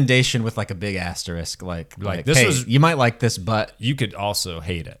 a recommendation with like a big asterisk, like this hey, was- you might like this, but You could also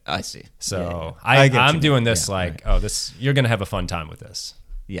hate it. I see. So I get what I'm you doing mean. this Yeah, like, this you're gonna have a fun time with this.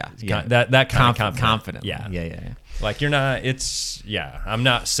 Yeah, That kind of confident. Yeah. Yeah. Like you're not. I'm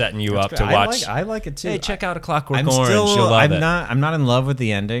not setting you up to I watch. I like it too. Hey, check out A Clockwork I'm Orange. still, You'll love I'm it. not in love with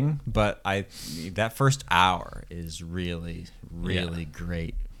the ending, but that first hour is really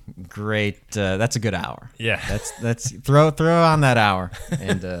great. That's a good hour. Yeah. That's throw on that hour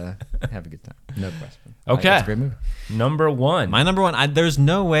and have a good time. No question. Okay. It's a great movie. Number 1. My number one. There's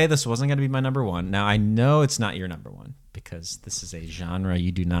no way this wasn't going to be my number one. Now I know it's not your number one because this is a genre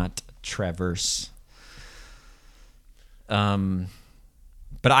you do not traverse.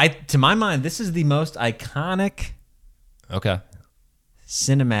 But to my mind, this is the most iconic Okay.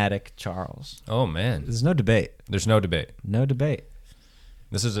 cinematic Charles. Oh man, There's no debate. there's no debate. No debate.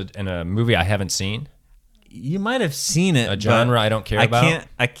 This is in a movie I haven't seen. You might have seen it. A genre but I don't care about?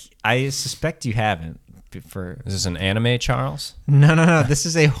 I suspect you haven't. Is this an anime, Charles? No. This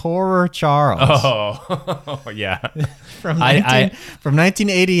is a horror Charles Oh, yeah. from I-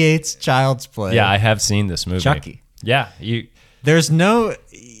 1988's Child's Play. Yeah, I have seen this movie. Chucky. Yeah, There's no.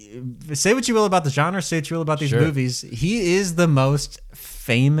 Say what you will about the genre. Say what you will about these Sure. movies. He is the most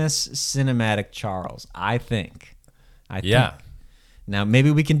famous cinematic Charles, I think. yeah. think. Now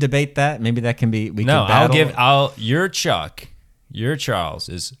maybe we can debate that. Maybe that can be. We No, can battle. your Chuck, your Charles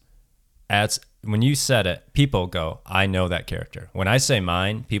is when you said it, people go, I know that character. When I say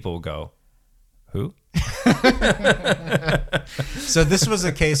mine, people will go, who? So this was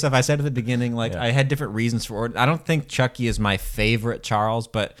a case of, I said at the beginning, like Yeah. I had different reasons for it. I don't think Chucky is my favorite Charles,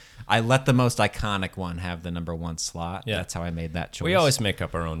 but I let the most iconic one have the number one slot. Yeah. That's how I made that choice. We always make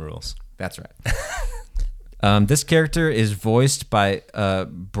up our own rules. That's right. This character is voiced by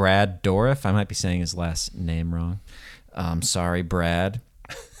Brad Dourif. I might be saying his last name wrong. Sorry, Brad.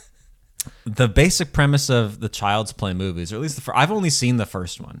 The basic premise of the Child's Play movies, or at least I've only seen the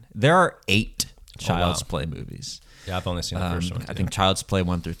first one. There are 8 Child's Play movies. Yeah, I've only seen the first one. I think Child's Play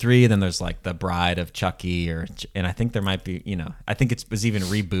 1 through 3. Then there's like The Bride of Chucky, and I think there might be, I think it was even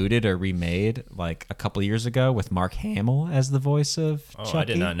rebooted or remade like a couple years ago with Mark Hamill as the voice of Chucky. I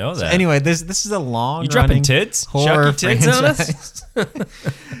did not know So that. anyway, this is a long. You dropping tits? Horror Chucky tits on franchise.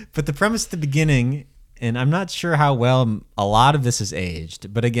 But the premise at the beginning, and I'm not sure how well a lot of this is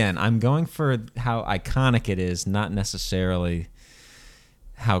aged, but again, I'm going for how iconic it is, not necessarily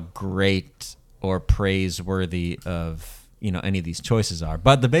how great or praiseworthy of any of these choices are.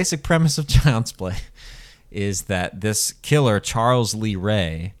 But the basic premise of Child's Play is that this killer, Charles Lee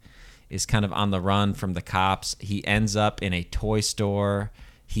Ray, is kind of on the run from the cops. He ends up in a toy store.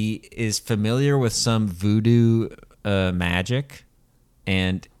 He is familiar with some voodoo magic,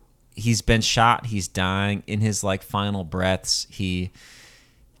 and he's been shot. He's dying. In his final breaths, he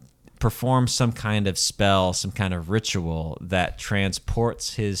performs some kind of spell, some kind of ritual that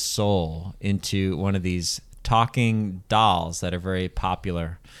transports his soul into one of these talking dolls that are very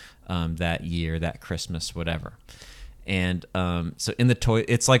popular that year, that Christmas, whatever. And so in the toy,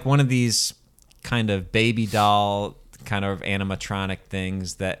 it's like one of these kind of baby doll, kind of animatronic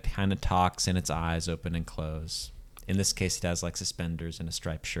things that kind of talks and its eyes open and close. In this case, it has like suspenders and a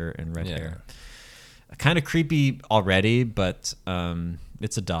striped shirt and red hair. Kind of creepy already, but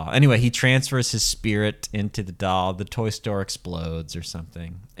it's a doll. Anyway, he transfers his spirit into the doll. The toy store explodes or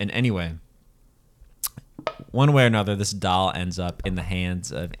something. And anyway, one way or another, this doll ends up in the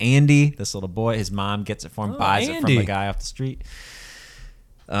hands of Andy, this little boy. His mom gets it for him, buys it from the guy off the street.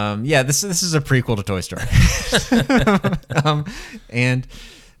 This is a prequel to Toy Story.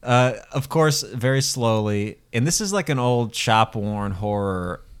 Of course, very slowly, and this is like an old shop-worn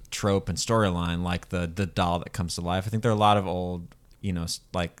horror trope and storyline, like the doll that comes to life. I think there are a lot of old,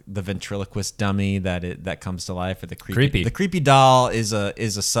 like the ventriloquist dummy that comes to life, or the creepy. The creepy doll is a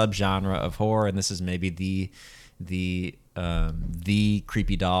subgenre of horror, and this is maybe the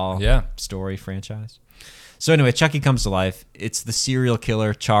creepy doll story franchise. So anyway, Chucky comes to life. It's the serial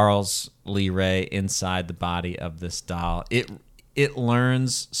killer Charles Lee Ray inside the body of this doll. It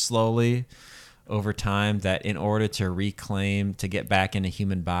learns slowly over time that in order to get back in a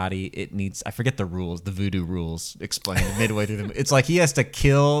human body, it needs, I forget the rules, the voodoo rules explained midway through the, it's like he has to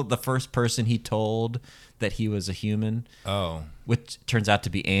kill the first person he told that he was a human. Oh. Which turns out to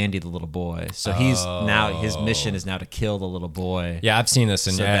be Andy, the little boy. So now, his mission is now to kill the little boy. Yeah, Then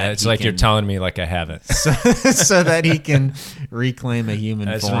it's like you're telling me like I haven't. So that he can reclaim a human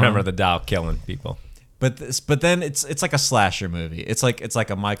form. I just remember the doll killing people. But then it's like a slasher movie. It's like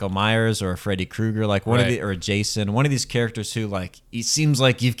a Michael Myers or a Freddy Krueger, like or a Jason, one of these characters who like he seems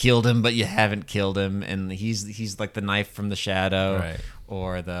like you've killed him but you haven't killed him, and he's like the knife from the shadow,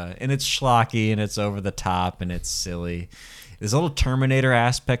 and it's schlocky and it's over the top and it's silly. There's a little Terminator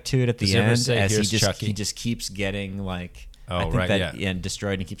aspect to it at the end, as he just keeps getting like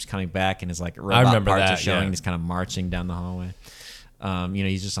destroyed, and he keeps coming back, and his like robot parts are showing, and he's kind of marching down the hallway.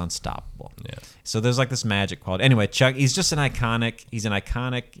 He's just unstoppable. Yeah. So there's like this magic quality. Anyway, Chuck, he's just an iconic,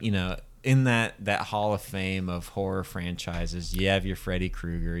 in that Hall of Fame of horror franchises. You have your Freddy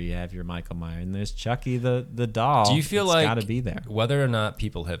Krueger, you have your Michael Myers, and there's Chucky the doll. Do you feel like gotta be there? Whether or not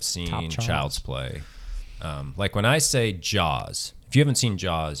people have seen Child's Play, like when I say Jaws, if you haven't seen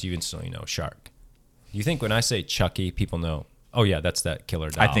Jaws, you instantly know shark. You think when I say Chucky, people know, oh yeah, that's that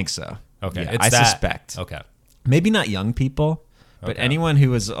killer doll? I think so. Okay. Yeah, I suspect. Okay. Maybe not young people. But anyone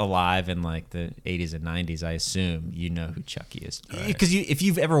who was alive in like the 80s and 90s, I assume you know who Chucky is. Because if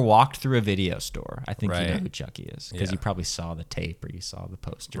you've ever walked through a video store, I think you know who Chucky is. Because you probably saw the tape or you saw the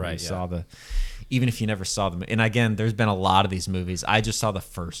poster. Or you saw even if you never saw them. And again, there's been a lot of these movies. I just saw the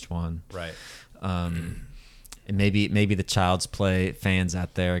first one. Right. And maybe the Child's Play fans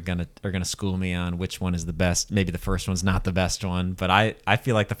out there are gonna school me on which one is the best. Maybe the first one's not the best one. But I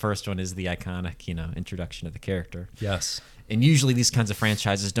feel like the first one is the iconic, introduction of the character. Yes. And usually these kinds of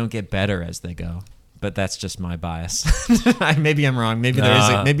franchises don't get better as they go, but that's just my bias. Maybe I'm wrong. Maybe there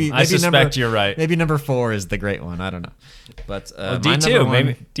is. Maybe I suspect you're right. Maybe number 4 is the great one. I don't know. But D2,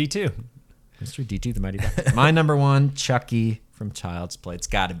 maybe D2. Mr. D2, the Mighty Ducks. My number 1, Chucky from Child's Play. It's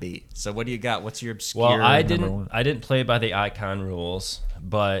got to be. So what do you got? What's your obscure? Well, I number 1? didn't play by the icon rules,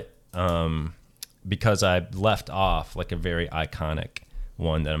 but because I left off like a very iconic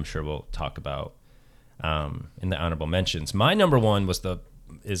one that I'm sure we'll talk about. In the honorable mentions, my number 1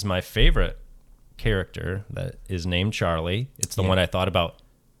 is my favorite character that is named Charlie. It's the one I thought about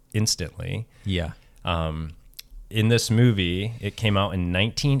instantly. Yeah. In this movie, it came out in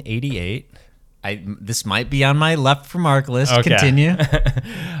 1988. This might be on my left for Mark list. Okay. Continue.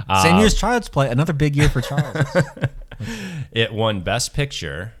 Same year as Child's Play. Another big year for Charles. It won Best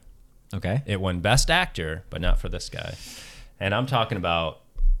Picture. Okay. It won Best Actor, but not for this guy. And I'm talking about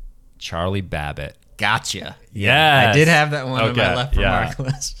Charlie Babbitt. Gotcha. Yeah, I did have that one on my left for Mark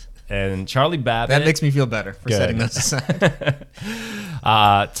list. And Charlie Babbitt. That makes me feel better for setting those aside.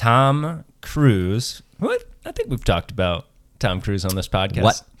 Tom Cruise. What? I think we've talked about Tom Cruise on this podcast.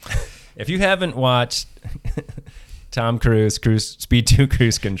 What? If you haven't watched Tom Cruise, Speed 2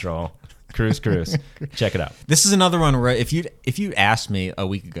 Cruise Control, Cruise, check it out. This is another one where if you asked me a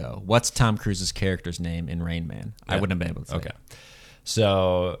week ago, what's Tom Cruise's character's name in Rain Man, I wouldn't have been able to say. Okay.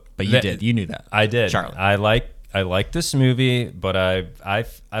 So, but you did. You knew that. I did. Charlie. I like this movie, but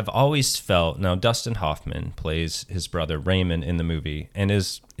I've always felt, now Dustin Hoffman plays his brother Raymond in the movie and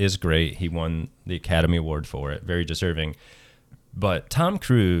is great. He won the Academy Award for it, very deserving. But Tom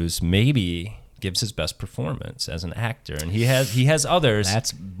Cruise maybe gives his best performance as an actor, and he has others.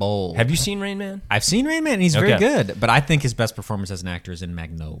 That's bold. Have you seen Rain Man? I've seen Rain Man, and he's very good, but I think his best performance as an actor is in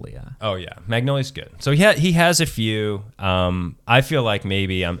Magnolia. Oh yeah, Magnolia's good. So he has a few. I feel like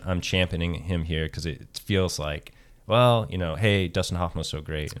maybe I'm championing him here because it feels like, well, hey, Dustin Hoffman was so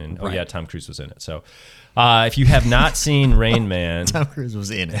great, and oh yeah, Tom Cruise was in it. So if you have not seen Rain Man, Tom Cruise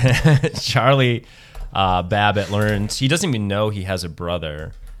was in it. Charlie Babbitt learns he doesn't even know he has a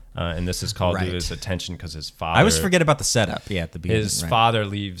brother. And this is called to his attention because his father. I always forget about the setup. Yeah, at the beginning. His father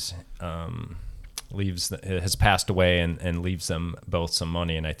has passed away and leaves them both some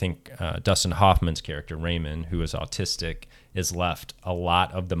money. And I think Dustin Hoffman's character Raymond, who is autistic, is left a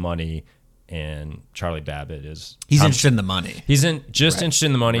lot of the money. And Charlie Babbitt he's interested in the money. He's interested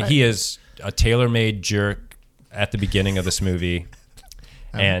in the money. Right. He is a tailor-made jerk at the beginning of this movie,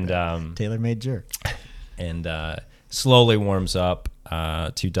 and tailor-made jerk, and slowly warms up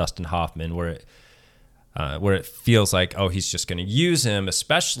to Dustin Hoffman, where it feels like, oh, he's just going to use him,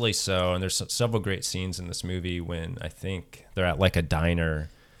 especially so. And there's several great scenes in this movie when I think they're at like a diner,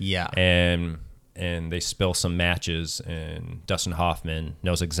 and they spill some matches, and Dustin Hoffman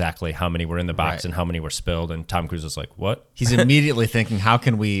knows exactly how many were in the box and how many were spilled, and Tom Cruise is like, what? He's immediately thinking, how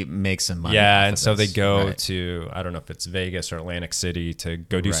can we make some money? Yeah, and so they go to, I don't know if it's Vegas or Atlantic City, to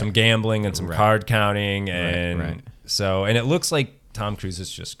go do some gambling and some card counting, and so, and it looks like Tom Cruise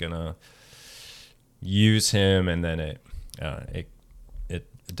is just gonna use him, and then it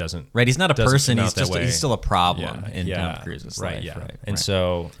doesn't. Right, he's not a person. He's still a problem in Tom Cruise's life. Yeah, and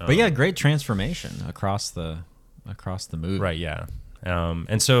so, but great transformation across the movie. Right. Yeah.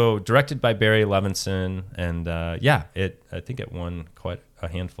 And so directed by Barry Levinson, and I think it won quite a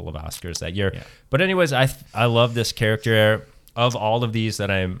handful of Oscars that year. Yeah. But anyways, I love this character. Of all of these that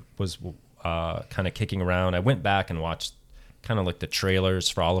I was kind of kicking around, I went back and watched kind of like the trailers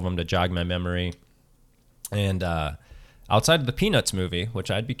for all of them to jog my memory. And outside of the Peanuts movie, which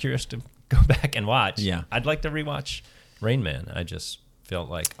I'd be curious to go back and watch, I'd like to rewatch Rain Man. I just felt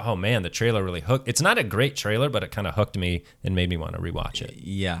like, oh man, the trailer really hooked. It's not a great trailer, but it kind of hooked me and made me want to rewatch it.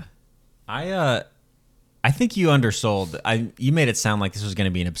 Yeah. I think you undersold. You made it sound like this was going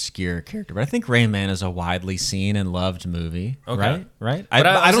to be an obscure character, but I think Rain Man is a widely seen and loved movie. Okay. Right?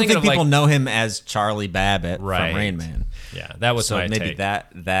 I don't think people know him as Charlie Babbitt from Rain Man. Yeah, that was my maybe take.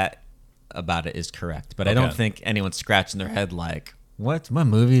 that about it is correct, but I don't think anyone's scratching their head like, what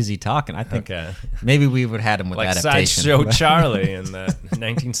movie is he talking? I think maybe we would have had him with like adaptation. Sideshow Charlie in the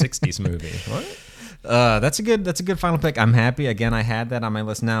 1960s movie. What? That's a good final pick. I'm happy. Again, I had that on my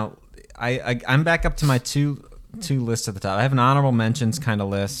list. Now I'm back up to my two lists at the top. I have an honorable mentions kind of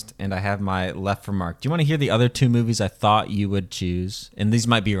list, and I have my left for Mark. Do you want to hear the other two movies I thought you would choose? And these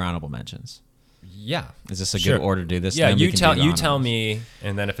might be your honorable mentions. Yeah. Is this a good order to do this? Yeah, you tell me,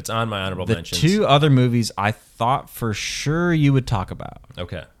 and then if it's on my honorable mentions. The two other movies I thought for sure you would talk about.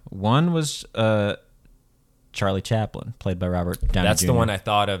 Okay. One was Charlie Chaplin, played by Robert Downey That's Jr. the one I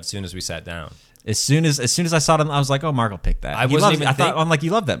thought of as soon as we sat down. As soon as I saw it, I was like, oh, Mark will pick that. I'm like,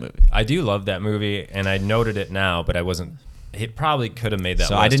 you love that movie. I do love that movie, and I noted it now, but I wasn't. It probably could have made that.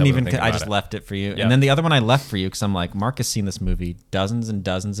 So list. I didn't even. I just left it for you. Yep. And then the other one I left for you because I'm like, Mark has seen this movie dozens and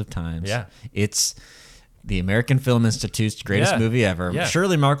dozens of times. Yeah, it's the American Film Institute's greatest movie ever. Yeah.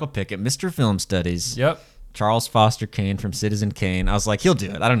 Surely Mark will pick it. Mr. Film Studies. Yep. Charles Foster Kane from Citizen Kane. I was like, he'll do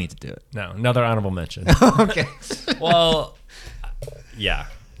it. I don't need to do it. No, another honorable mention. Okay. Well, yeah,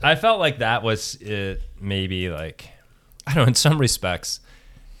 I felt like that was it. Maybe like, I don't know. In some respects.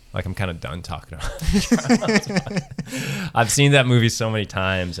 Like I'm kind of done talking about it. I've seen that movie so many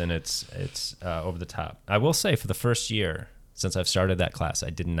times, and it's over the top. I will say, for the first year since I've started that class, I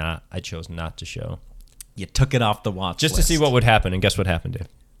chose not to show. You took it off the watch just list. to see what would happen, and guess what happened, dude?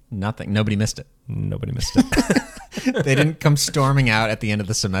 Nothing. Nobody missed it. They didn't come storming out at the end of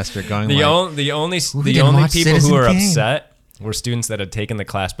the semester going the only people Citizen who were Kane. upset were students that had taken the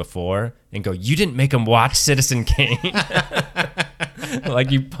class before and go, you didn't make them watch Citizen Kane.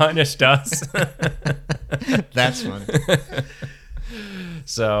 Like you punished us. That's funny.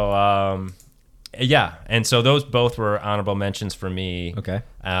 So, yeah. And so those both were honorable mentions for me. Okay.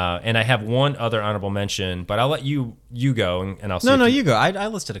 And I have one other honorable mention, but I'll let you go and I'll see. No, you go. I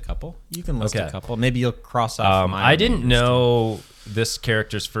listed a couple. You can list a couple. Maybe you'll cross off mine. I didn't know this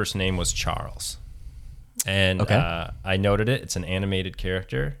character's first name was Charles. And I noted it. It's an animated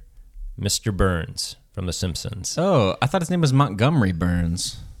character, Mr. Burns from The Simpsons. Oh, I thought his name was Montgomery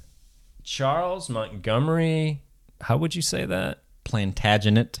Burns. Charles Montgomery, how would you say that?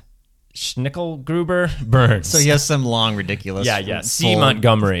 Plantagenet. Schnickelgruber Burns. So he has some long, ridiculous. Yeah. C.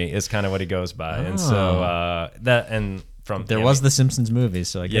 Montgomery is kind of what he goes by. And so from There was the Simpsons movie,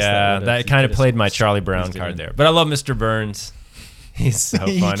 so I guess that kind of played my Charlie Brown card there. But I love Mr. Burns. He's so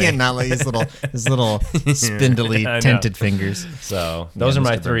funny. You can't not let his little spindly tinted fingers. So those are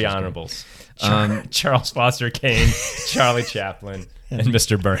my three honorables: Charles Foster Kane, Charlie Chaplin, and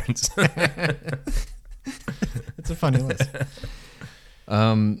Mr. Burns. It's a funny list.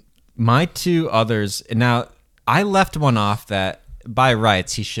 My two others. Now, I left one off that by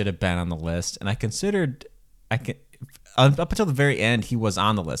rights he should have been on the list, and I considered up until the very end he was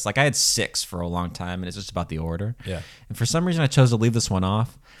on the list. Like I had 6 for a long time, and it's just about the order. Yeah. And for some reason, I chose to leave this one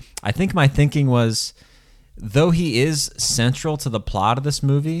off. I think my thinking was, though he is central to the plot of this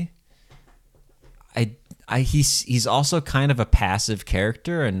movie, he's also kind of a passive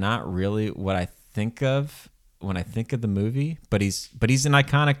character and not really what I think of when I think of the movie. But he's an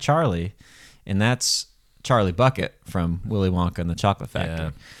iconic Charlie, and that's Charlie Bucket from Willy Wonka and the Chocolate Factory.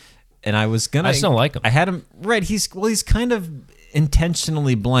 Yeah. And I just don't like him. I had him right. He's kind of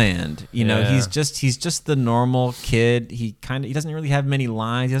intentionally bland. You know, Yeah. he's just the normal kid. He doesn't really have many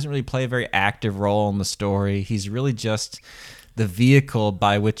lines. He doesn't really play a very active role in the story. He's really just the vehicle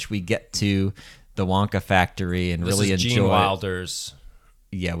by which we get to the Wonka factory and This really is enjoy Gene Wilder's.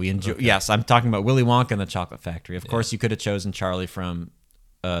 Yeah, we enjoy. Okay. Yes, I'm talking about Willy Wonka and the Chocolate Factory. Of course, you could have chosen Charlie from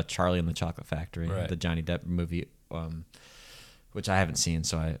Charlie and the Chocolate Factory, Right. the Johnny Depp movie, which I haven't seen,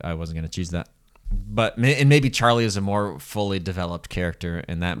 so I wasn't going to choose that. But maybe Charlie is a more fully developed character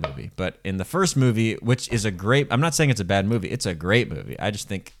in that movie. But in the first movie, which is a great, I'm not saying it's a bad movie. It's a great movie. I just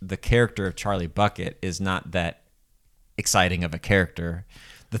think the character of Charlie Bucket is not that exciting of a character.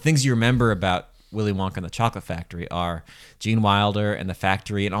 The things you remember about Willy Wonka and the Chocolate Factory are Gene Wilder and the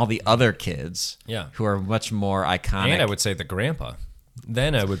factory and all the other kids who are much more iconic. And I would say the grandpa.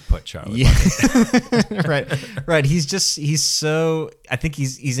 Then I would put Charlie. Yeah. right. He's so, I think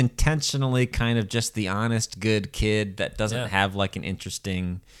he's intentionally kind of just the honest, good kid that doesn't have like an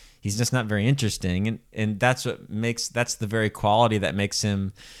interesting, he's just not very interesting. And that's that's the very quality that makes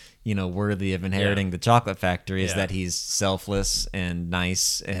him, worthy of inheriting the Chocolate Factory is that he's selfless and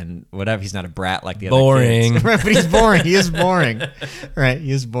nice and whatever. He's not a brat like the other kids. Right, but he's boring. He is boring. Right.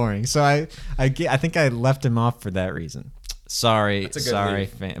 He is boring. So I think I left him off for that reason. Sorry,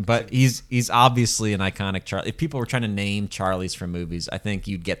 fan. But he's obviously an iconic Charlie. If people were trying to name Charlies from movies, I think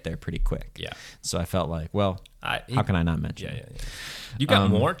you'd get there pretty quick. Yeah. So I felt like, how can I not mention it? Yeah. You got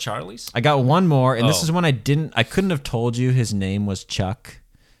more Charlies? I got one more, and this is one I couldn't have told you his name was Chuck,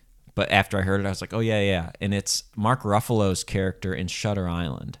 but after I heard it, I was like, oh, yeah. And it's Mark Ruffalo's character in Shutter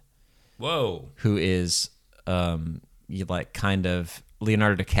Island. Whoa. Who is kind of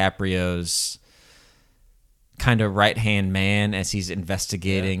Leonardo DiCaprio's kind of right-hand man as he's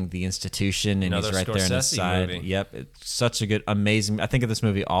investigating the institution, and he's right there on his side. Movie. Yep, it's such a good, amazing. I think of this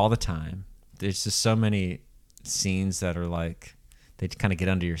movie all the time. There's just so many scenes that are like they kind of get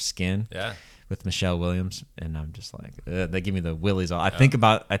under your skin. Yeah. With Michelle Williams, and I'm just like they give me the willies. I think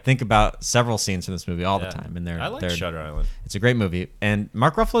about several scenes from this movie all the time, and I like Shutter Island. It's a great movie, and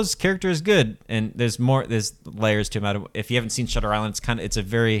Mark Ruffalo's character is good, and there's layers to him. If you haven't seen Shutter Island, it's a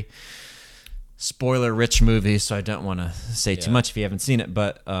very spoiler-rich movie, so I don't want to say too much if you haven't seen it.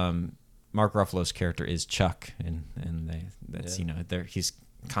 But Mark Ruffalo's character is Chuck, and he's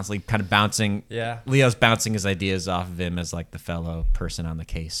constantly kind of bouncing. Yeah, Leo's bouncing his ideas off of him as like the fellow person on the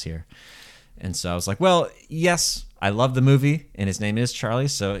case here. And so I was like, well, yes, I love the movie, and his name is Charlie,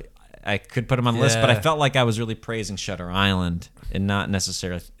 so I could put him on the list, but I felt like I was really praising Shutter Island and not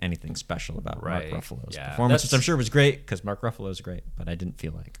necessarily anything special about Mark Ruffalo's performance, which I'm sure was great because Mark Ruffalo is great, but I didn't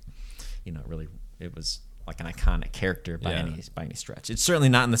feel like, really it was like an iconic character by any stretch. It's certainly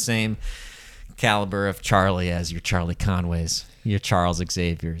not in the same caliber of Charlie as your Charlie Conways, your Charles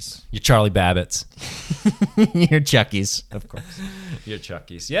Xaviers, your Charlie Babbitts, your Chuckies, of course. Your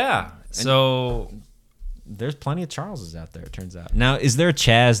Chuckies. Yeah. So there's plenty of Charleses out there, it turns out. Now, is there a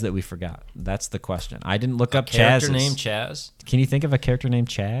Chaz that we forgot? That's the question. I didn't look up Chaz. Character named Chaz? Can you think of a character named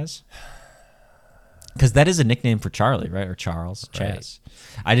Chaz? Because that is a nickname for Charlie, right? Or Charles. Right. Chaz.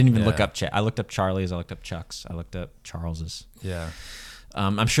 I didn't even look up Chaz. I looked up Charlie's. I looked up Chuck's. I looked up Charles's. Yeah.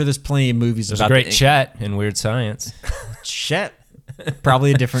 I'm sure there's plenty of movies there's about a great Chet in Weird Science. Chet.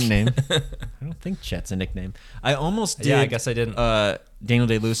 Probably a different name. I don't think Chet's a nickname. I almost did. Yeah, I guess I didn't. Daniel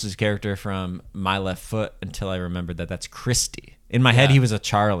Day-Lewis's character from My Left Foot until I remembered that's Christy. In my head, he was a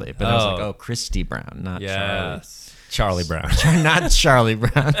Charlie, but I was like, Christy Brown, not Charlie. Charlie Brown. Not Charlie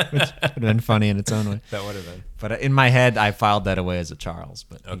Brown, which would have been funny in its own way. That would have been. But in my head, I filed that away as a Charles,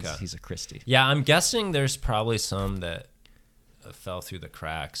 but he's a Christy. Yeah, I'm guessing there's probably some that fell through the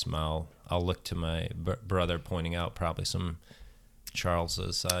cracks. I'll look to my brother pointing out probably some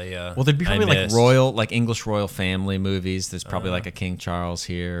Charleses. Well, there'd be probably like royal, like English royal family movies. There's probably like a King Charles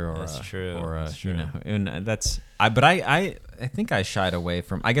here, or that's true. Or that's true. You know, and that's But I think I shied away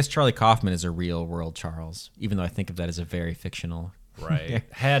from. I guess Charlie Kaufman is a real world Charles, even though I think of that as a very fictional. Right.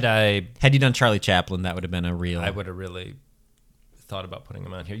 Had you done Charlie Chaplin, that would have been a real. I would have really thought about putting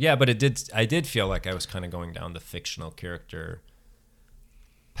him on here. Yeah, but I did feel like I was kind of going down the fictional character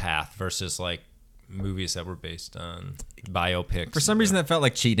path versus like movies that were based on biopics. For some reason, that felt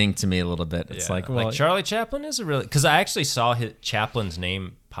like cheating to me a little bit. It's like, well, Charlie Chaplin is a really, because I actually saw Chaplin's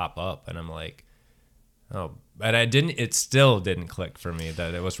name pop up, and I'm like, oh, but it still didn't click for me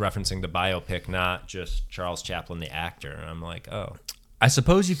that it was referencing the biopic, not just Charles Chaplin, the actor. And I'm like, oh. I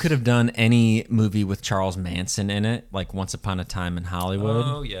suppose you could have done any movie with Charles Manson in it, like Once Upon a Time in Hollywood.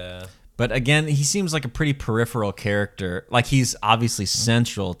 Oh, yeah. But again, he seems like a pretty peripheral character. Like, he's obviously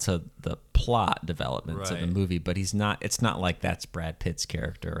central to the plot developments of the movie, but he's not. It's not like that's Brad Pitt's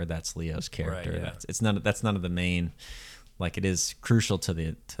character or that's Leo's character. Right, yeah. That's none of the main. Like, it is crucial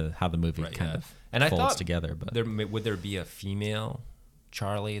to how the movie kind of folds together. But would there be a female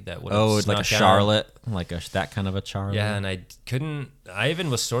Charlie that would like a Charlotte, that kind of a Charlie? Yeah, and I even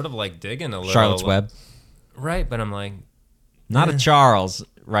was sort of like digging a little Charlotte's Web, right? But I'm like, not a Charles.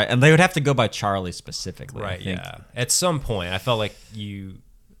 Right, and they would have to go by Charlie specifically. Right, yeah. At some point, I felt like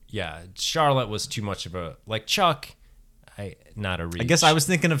Charlotte was too much of a, like Chuck, not a reach. I guess I was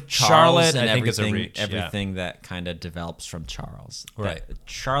thinking of Charlotte and I think everything, is a reach, everything that kind of develops from Charles. Right.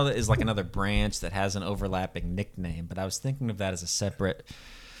 Charlotte is like another branch that has an overlapping nickname, but I was thinking of that as a separate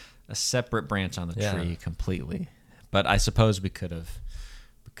branch on the tree completely. But I suppose we could have.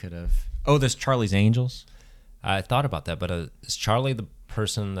 Oh, there's Charlie's Angels. I thought about that, but is Charlie the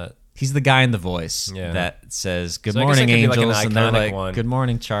person that he's the guy in The Voice that says "Good morning, angels," and they're like, "Good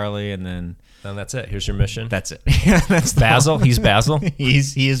morning, Charlie," and then that's it. Here's your mission. That's it. Yeah, that's Basil. He's Basil. He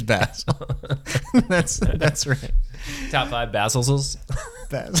is Basil. that's right. Top 5 Basils.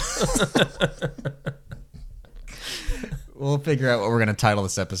 We'll figure out what we're going to title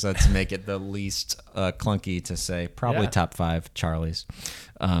this episode to make it the least clunky to say. Probably top 5 Charlies,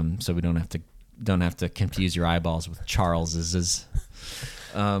 so we don't have to confuse your eyeballs with Charles's,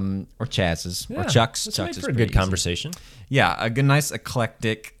 or Chaz's, or Chuck's. Chuck's is for a good conversation. Yeah, a good, nice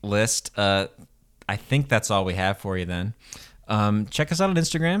eclectic list. I think that's all we have for you then. Check us out on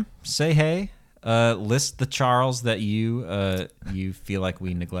Instagram. Say hey. List the Charles that you feel like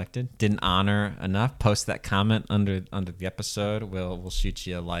we neglected, didn't honor enough. Post that comment under the episode. We'll shoot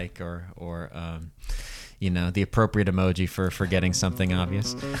you a like or the appropriate emoji for forgetting something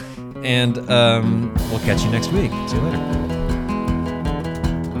obvious. And we'll catch you next week. See you later.